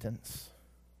repentance,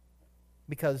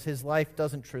 because his life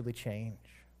doesn't truly change.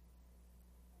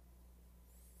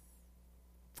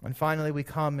 And finally, we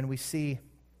come and we see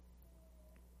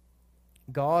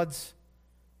God's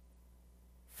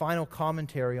final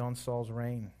commentary on Saul's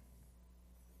reign.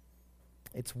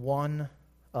 It's one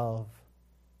of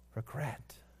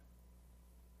regret.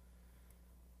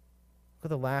 Look at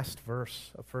the last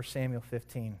verse of 1 Samuel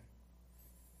 15.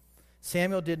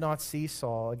 Samuel did not see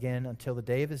Saul again until the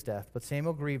day of his death, but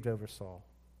Samuel grieved over Saul.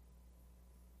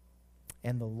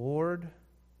 And the Lord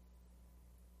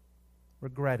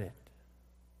regretted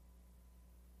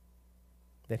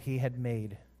that he had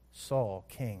made Saul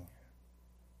king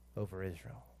over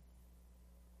Israel.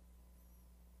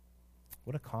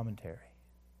 What a commentary.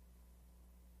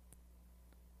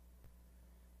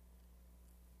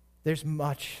 There's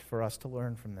much for us to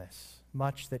learn from this,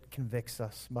 much that convicts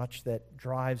us, much that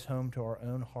drives home to our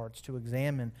own hearts to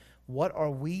examine, what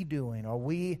are we doing? Are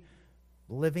we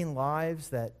living lives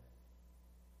that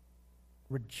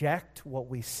reject what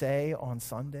we say on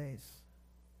Sundays?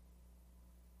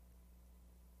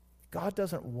 God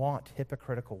doesn't want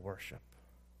hypocritical worship.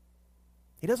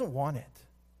 He doesn't want it.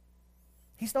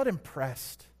 He's not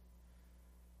impressed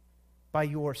by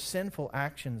your sinful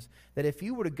actions, that if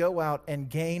you were to go out and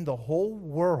gain the whole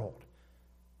world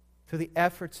through the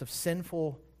efforts of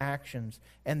sinful actions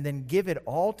and then give it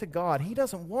all to God, He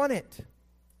doesn't want it.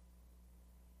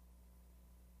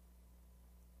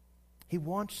 He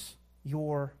wants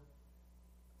your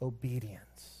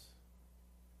obedience.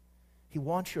 He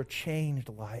wants your changed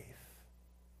life.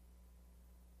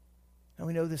 And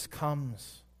we know this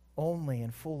comes only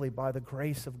and fully by the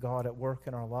grace of God at work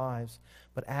in our lives.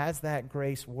 But as that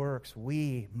grace works,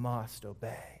 we must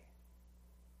obey.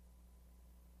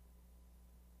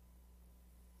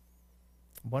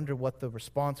 I wonder what the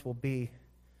response will be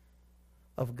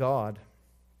of God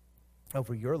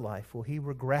over your life. Will He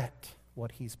regret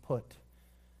what He's put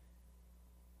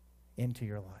into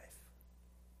your life?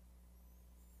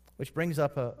 Which brings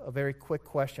up a very quick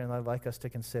question I'd like us to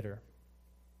consider.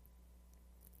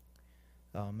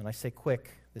 And I say quick,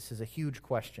 this is a huge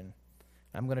question.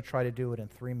 I'm going to try to do it in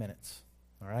 3 minutes.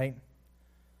 All right?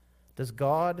 Does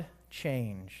God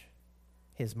change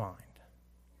His mind?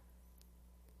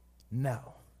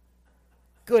 No.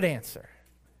 Good answer.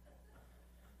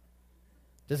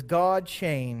 Does God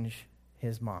change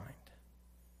his mind?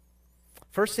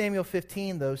 1 Samuel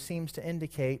 15, though, seems to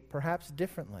indicate perhaps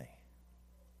differently.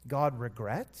 God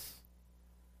regrets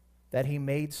that he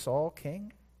made Saul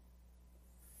king.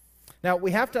 Now,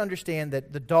 we have to understand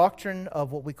that the doctrine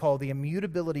of what we call the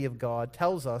immutability of God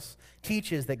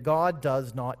teaches that God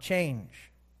does not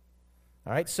change.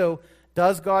 All right, so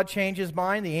does God change his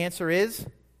mind? The answer is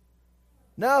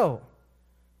no.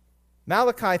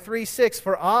 Malachi 3:6,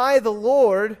 for I, the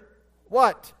Lord,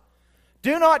 what?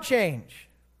 Do not change.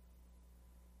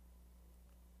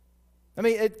 I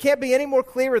mean, it can't be any more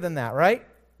clearer than that, right?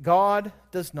 God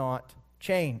does not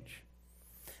change.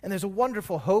 And there's a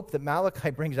wonderful hope that Malachi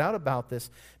brings out about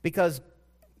this because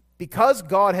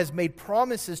God has made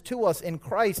promises to us in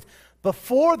Christ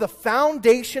before the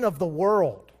foundation of the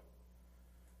world.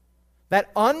 That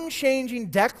unchanging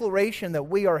declaration that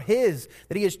we are his,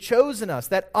 that he has chosen us,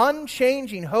 that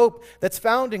unchanging hope that's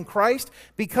found in Christ,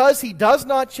 because he does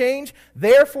not change,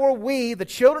 therefore we, the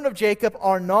children of Jacob,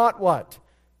 are not what?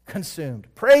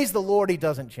 Consumed. Praise the Lord, he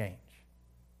doesn't change.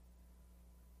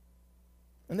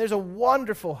 And there's a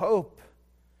wonderful hope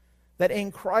that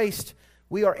in Christ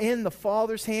we are in the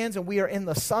Father's hands and we are in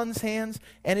the Son's hands.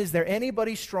 And is there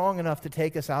anybody strong enough to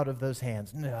take us out of those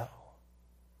hands? No.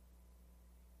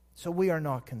 So we are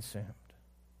not consumed.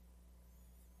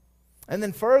 And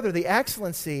then further, the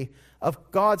excellency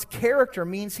of God's character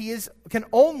means he can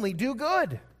only do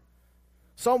good.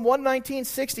 Psalm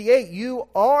 119:68, you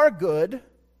are good.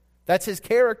 That's his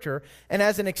character. And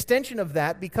as an extension of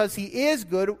that, because he is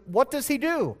good, what does he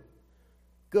do?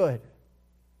 Good.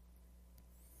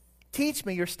 Teach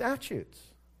me your statutes.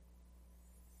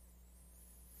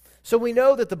 So we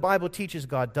know that the Bible teaches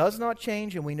God does not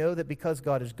change, and we know that because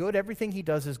God is good, everything he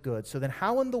does is good. So then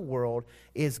how in the world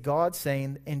is God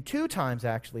saying, in two times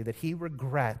actually, that he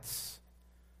regrets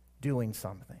doing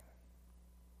something?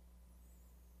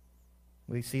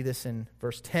 We see this in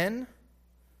verse 10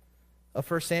 of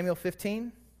 1 Samuel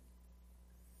 15.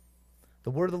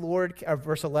 The word of the Lord,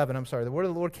 verse 11, the word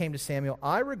of the Lord came to Samuel,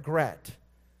 I regret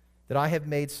that I have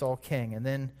made Saul king. And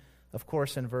then, of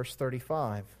course, in verse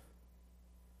 35,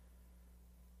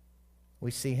 we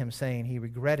see him saying he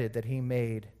regretted that he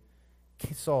made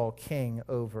Saul king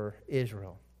over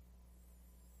Israel.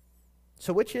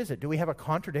 So which is it? Do we have a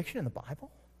contradiction in the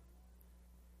Bible?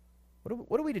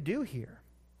 What are we to do here?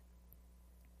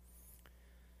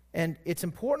 And it's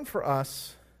important for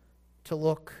us to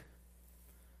look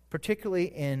particularly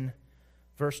in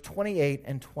verse 28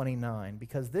 and 29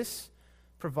 because this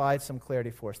provides some clarity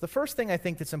for us. The first thing I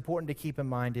think that's important to keep in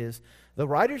mind is the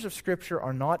writers of Scripture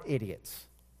are not idiots.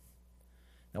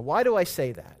 Now, why do I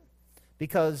say that?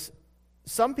 Because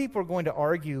some people are going to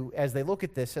argue as they look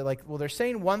at this, they're like, well, they're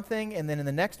saying one thing, and then in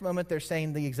the next moment they're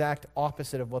saying the exact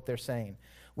opposite of what they're saying.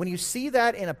 When you see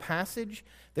that in a passage,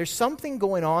 there's something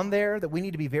going on there that we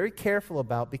need to be very careful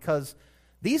about because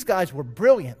these guys were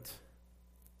brilliant,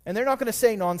 and they're not going to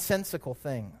say nonsensical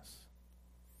things.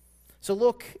 So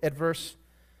look at verse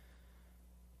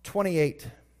 28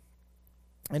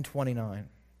 and 29.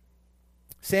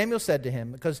 Samuel said to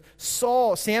him, because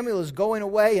Samuel is going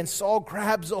away, and Saul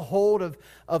grabs a hold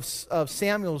of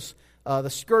Samuel's, the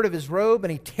skirt of his robe,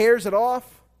 and he tears it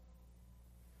off.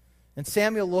 And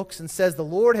Samuel looks and says, the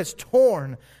Lord has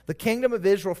torn the kingdom of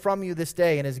Israel from you this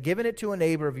day and has given it to a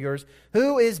neighbor of yours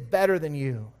who is better than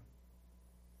you.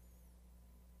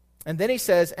 And then he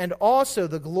says, and also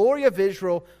the glory of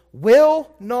Israel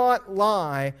will not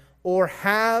lie or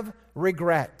have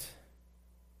regret.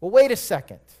 Well, wait a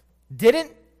second.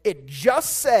 Didn't it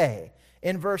just say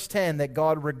in verse 10 that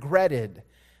God regretted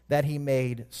that he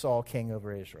made Saul king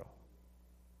over Israel?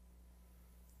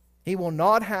 He will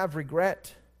not have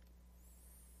regret,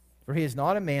 for he is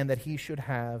not a man that he should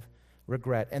have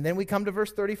regret. And then we come to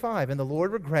verse 35, and the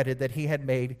Lord regretted that he had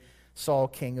made Saul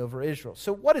king over Israel.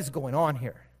 So what is going on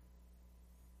here?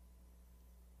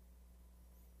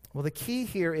 Well, the key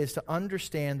here is to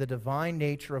understand the divine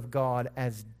nature of God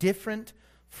as different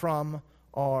from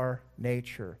our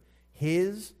nature.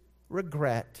 His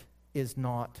regret is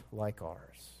not like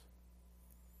ours.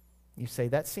 You say,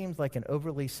 that seems like an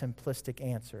overly simplistic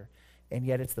answer, and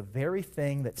yet it's the very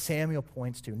thing that Samuel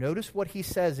points to. Notice what he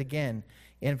says again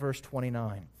in verse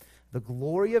 29. The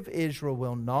glory of Israel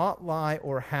will not lie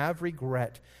or have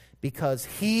regret, because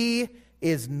he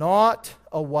is not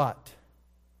a what?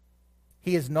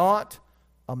 He is not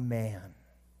a man,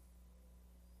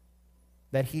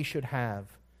 that he should have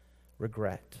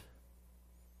regret.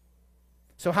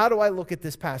 So how do I look at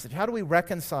this passage? How do we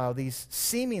reconcile these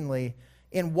seemingly,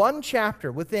 in one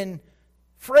chapter, within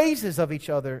phrases of each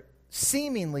other,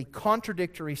 seemingly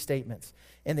contradictory statements.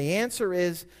 And the answer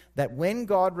is that when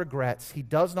God regrets, he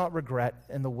does not regret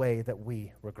in the way that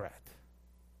we regret.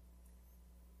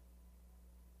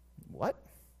 What?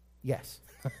 Yes.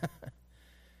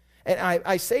 And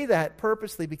I say that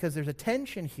purposely because there's a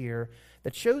tension here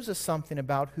that shows us something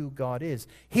about who God is.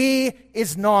 He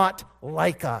is not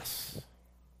like us.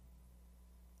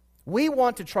 We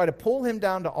want to try to pull him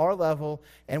down to our level,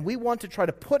 and we want to try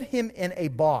to put him in a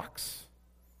box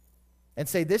and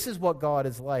say, this is what God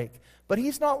is like. But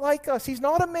he's not like us. He's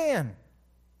not a man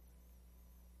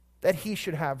that he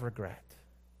should have regret.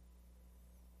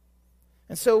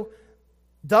 And so,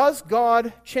 does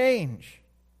God change?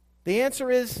 The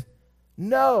answer is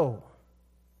no.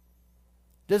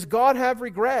 Does God have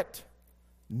regret?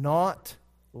 Not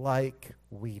like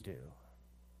we do.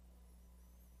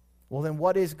 Well, then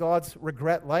what is God's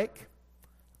regret like?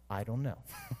 I don't know.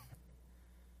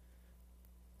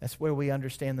 That's where we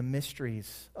understand the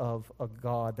mysteries of a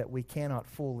God that we cannot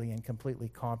fully and completely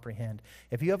comprehend.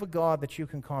 If you have a God that you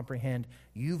can comprehend,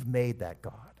 you've made that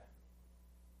God.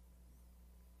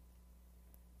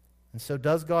 And so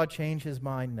does God change his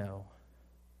mind? No.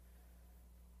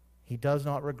 He does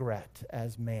not regret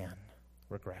as man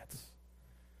regrets.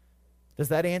 Does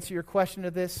that answer your question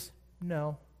to this?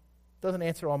 No. Doesn't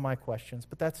answer all my questions,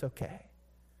 but that's okay.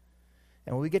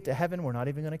 And when we get to heaven, we're not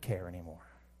even going to care anymore,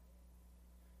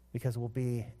 because we'll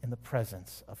be in the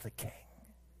presence of the King.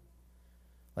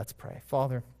 Let's pray.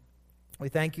 Father, we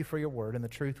thank you for your word and the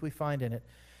truth we find in it.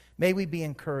 May we be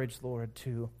encouraged, Lord,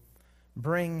 to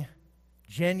bring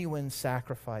genuine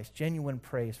sacrifice, genuine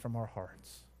praise from our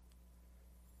hearts.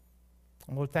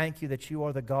 And Lord, thank you that you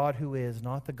are the God who is,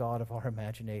 not the God of our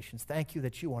imaginations. Thank you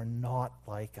that you are not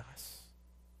like us.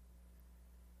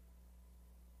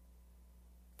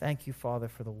 Thank you, Father,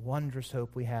 for the wondrous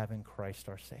hope we have in Christ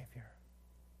our Savior.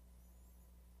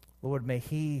 Lord, may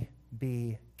he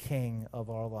be King of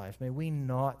our lives. May we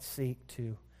not seek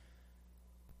to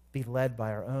be led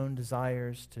by our own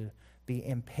desires, to be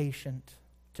impatient,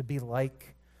 to be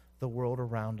like the world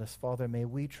around us. Father, may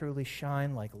we truly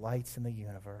shine like lights in the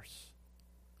universe.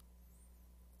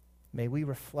 May we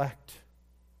reflect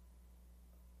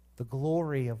the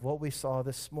glory of what we saw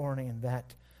this morning,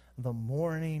 that the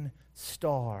morning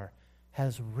star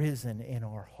has risen in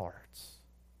our hearts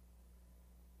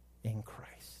in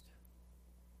Christ.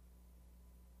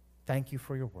 Thank you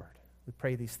for your word. We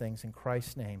pray these things in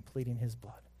Christ's name, pleading his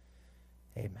blood.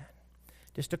 Amen.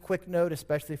 Just a quick note,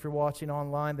 especially if you're watching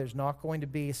online, there's not going to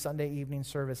be a Sunday evening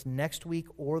service next week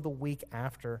or the week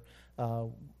after.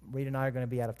 Reed and I are going to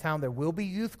be out of town. There will be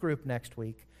youth group next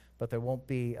week, but there won't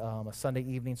be a Sunday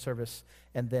evening service.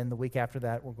 And then the week after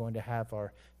that, we're going to have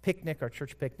our picnic, our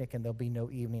church picnic, and there'll be no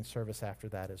evening service after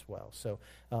that as well. So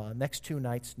next 2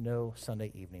 nights, no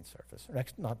Sunday evening service. Or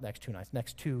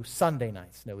next 2 Sunday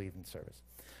nights, no evening service.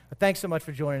 But thanks so much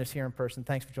for joining us here in person.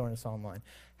 Thanks for joining us online.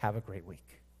 Have a great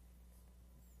week.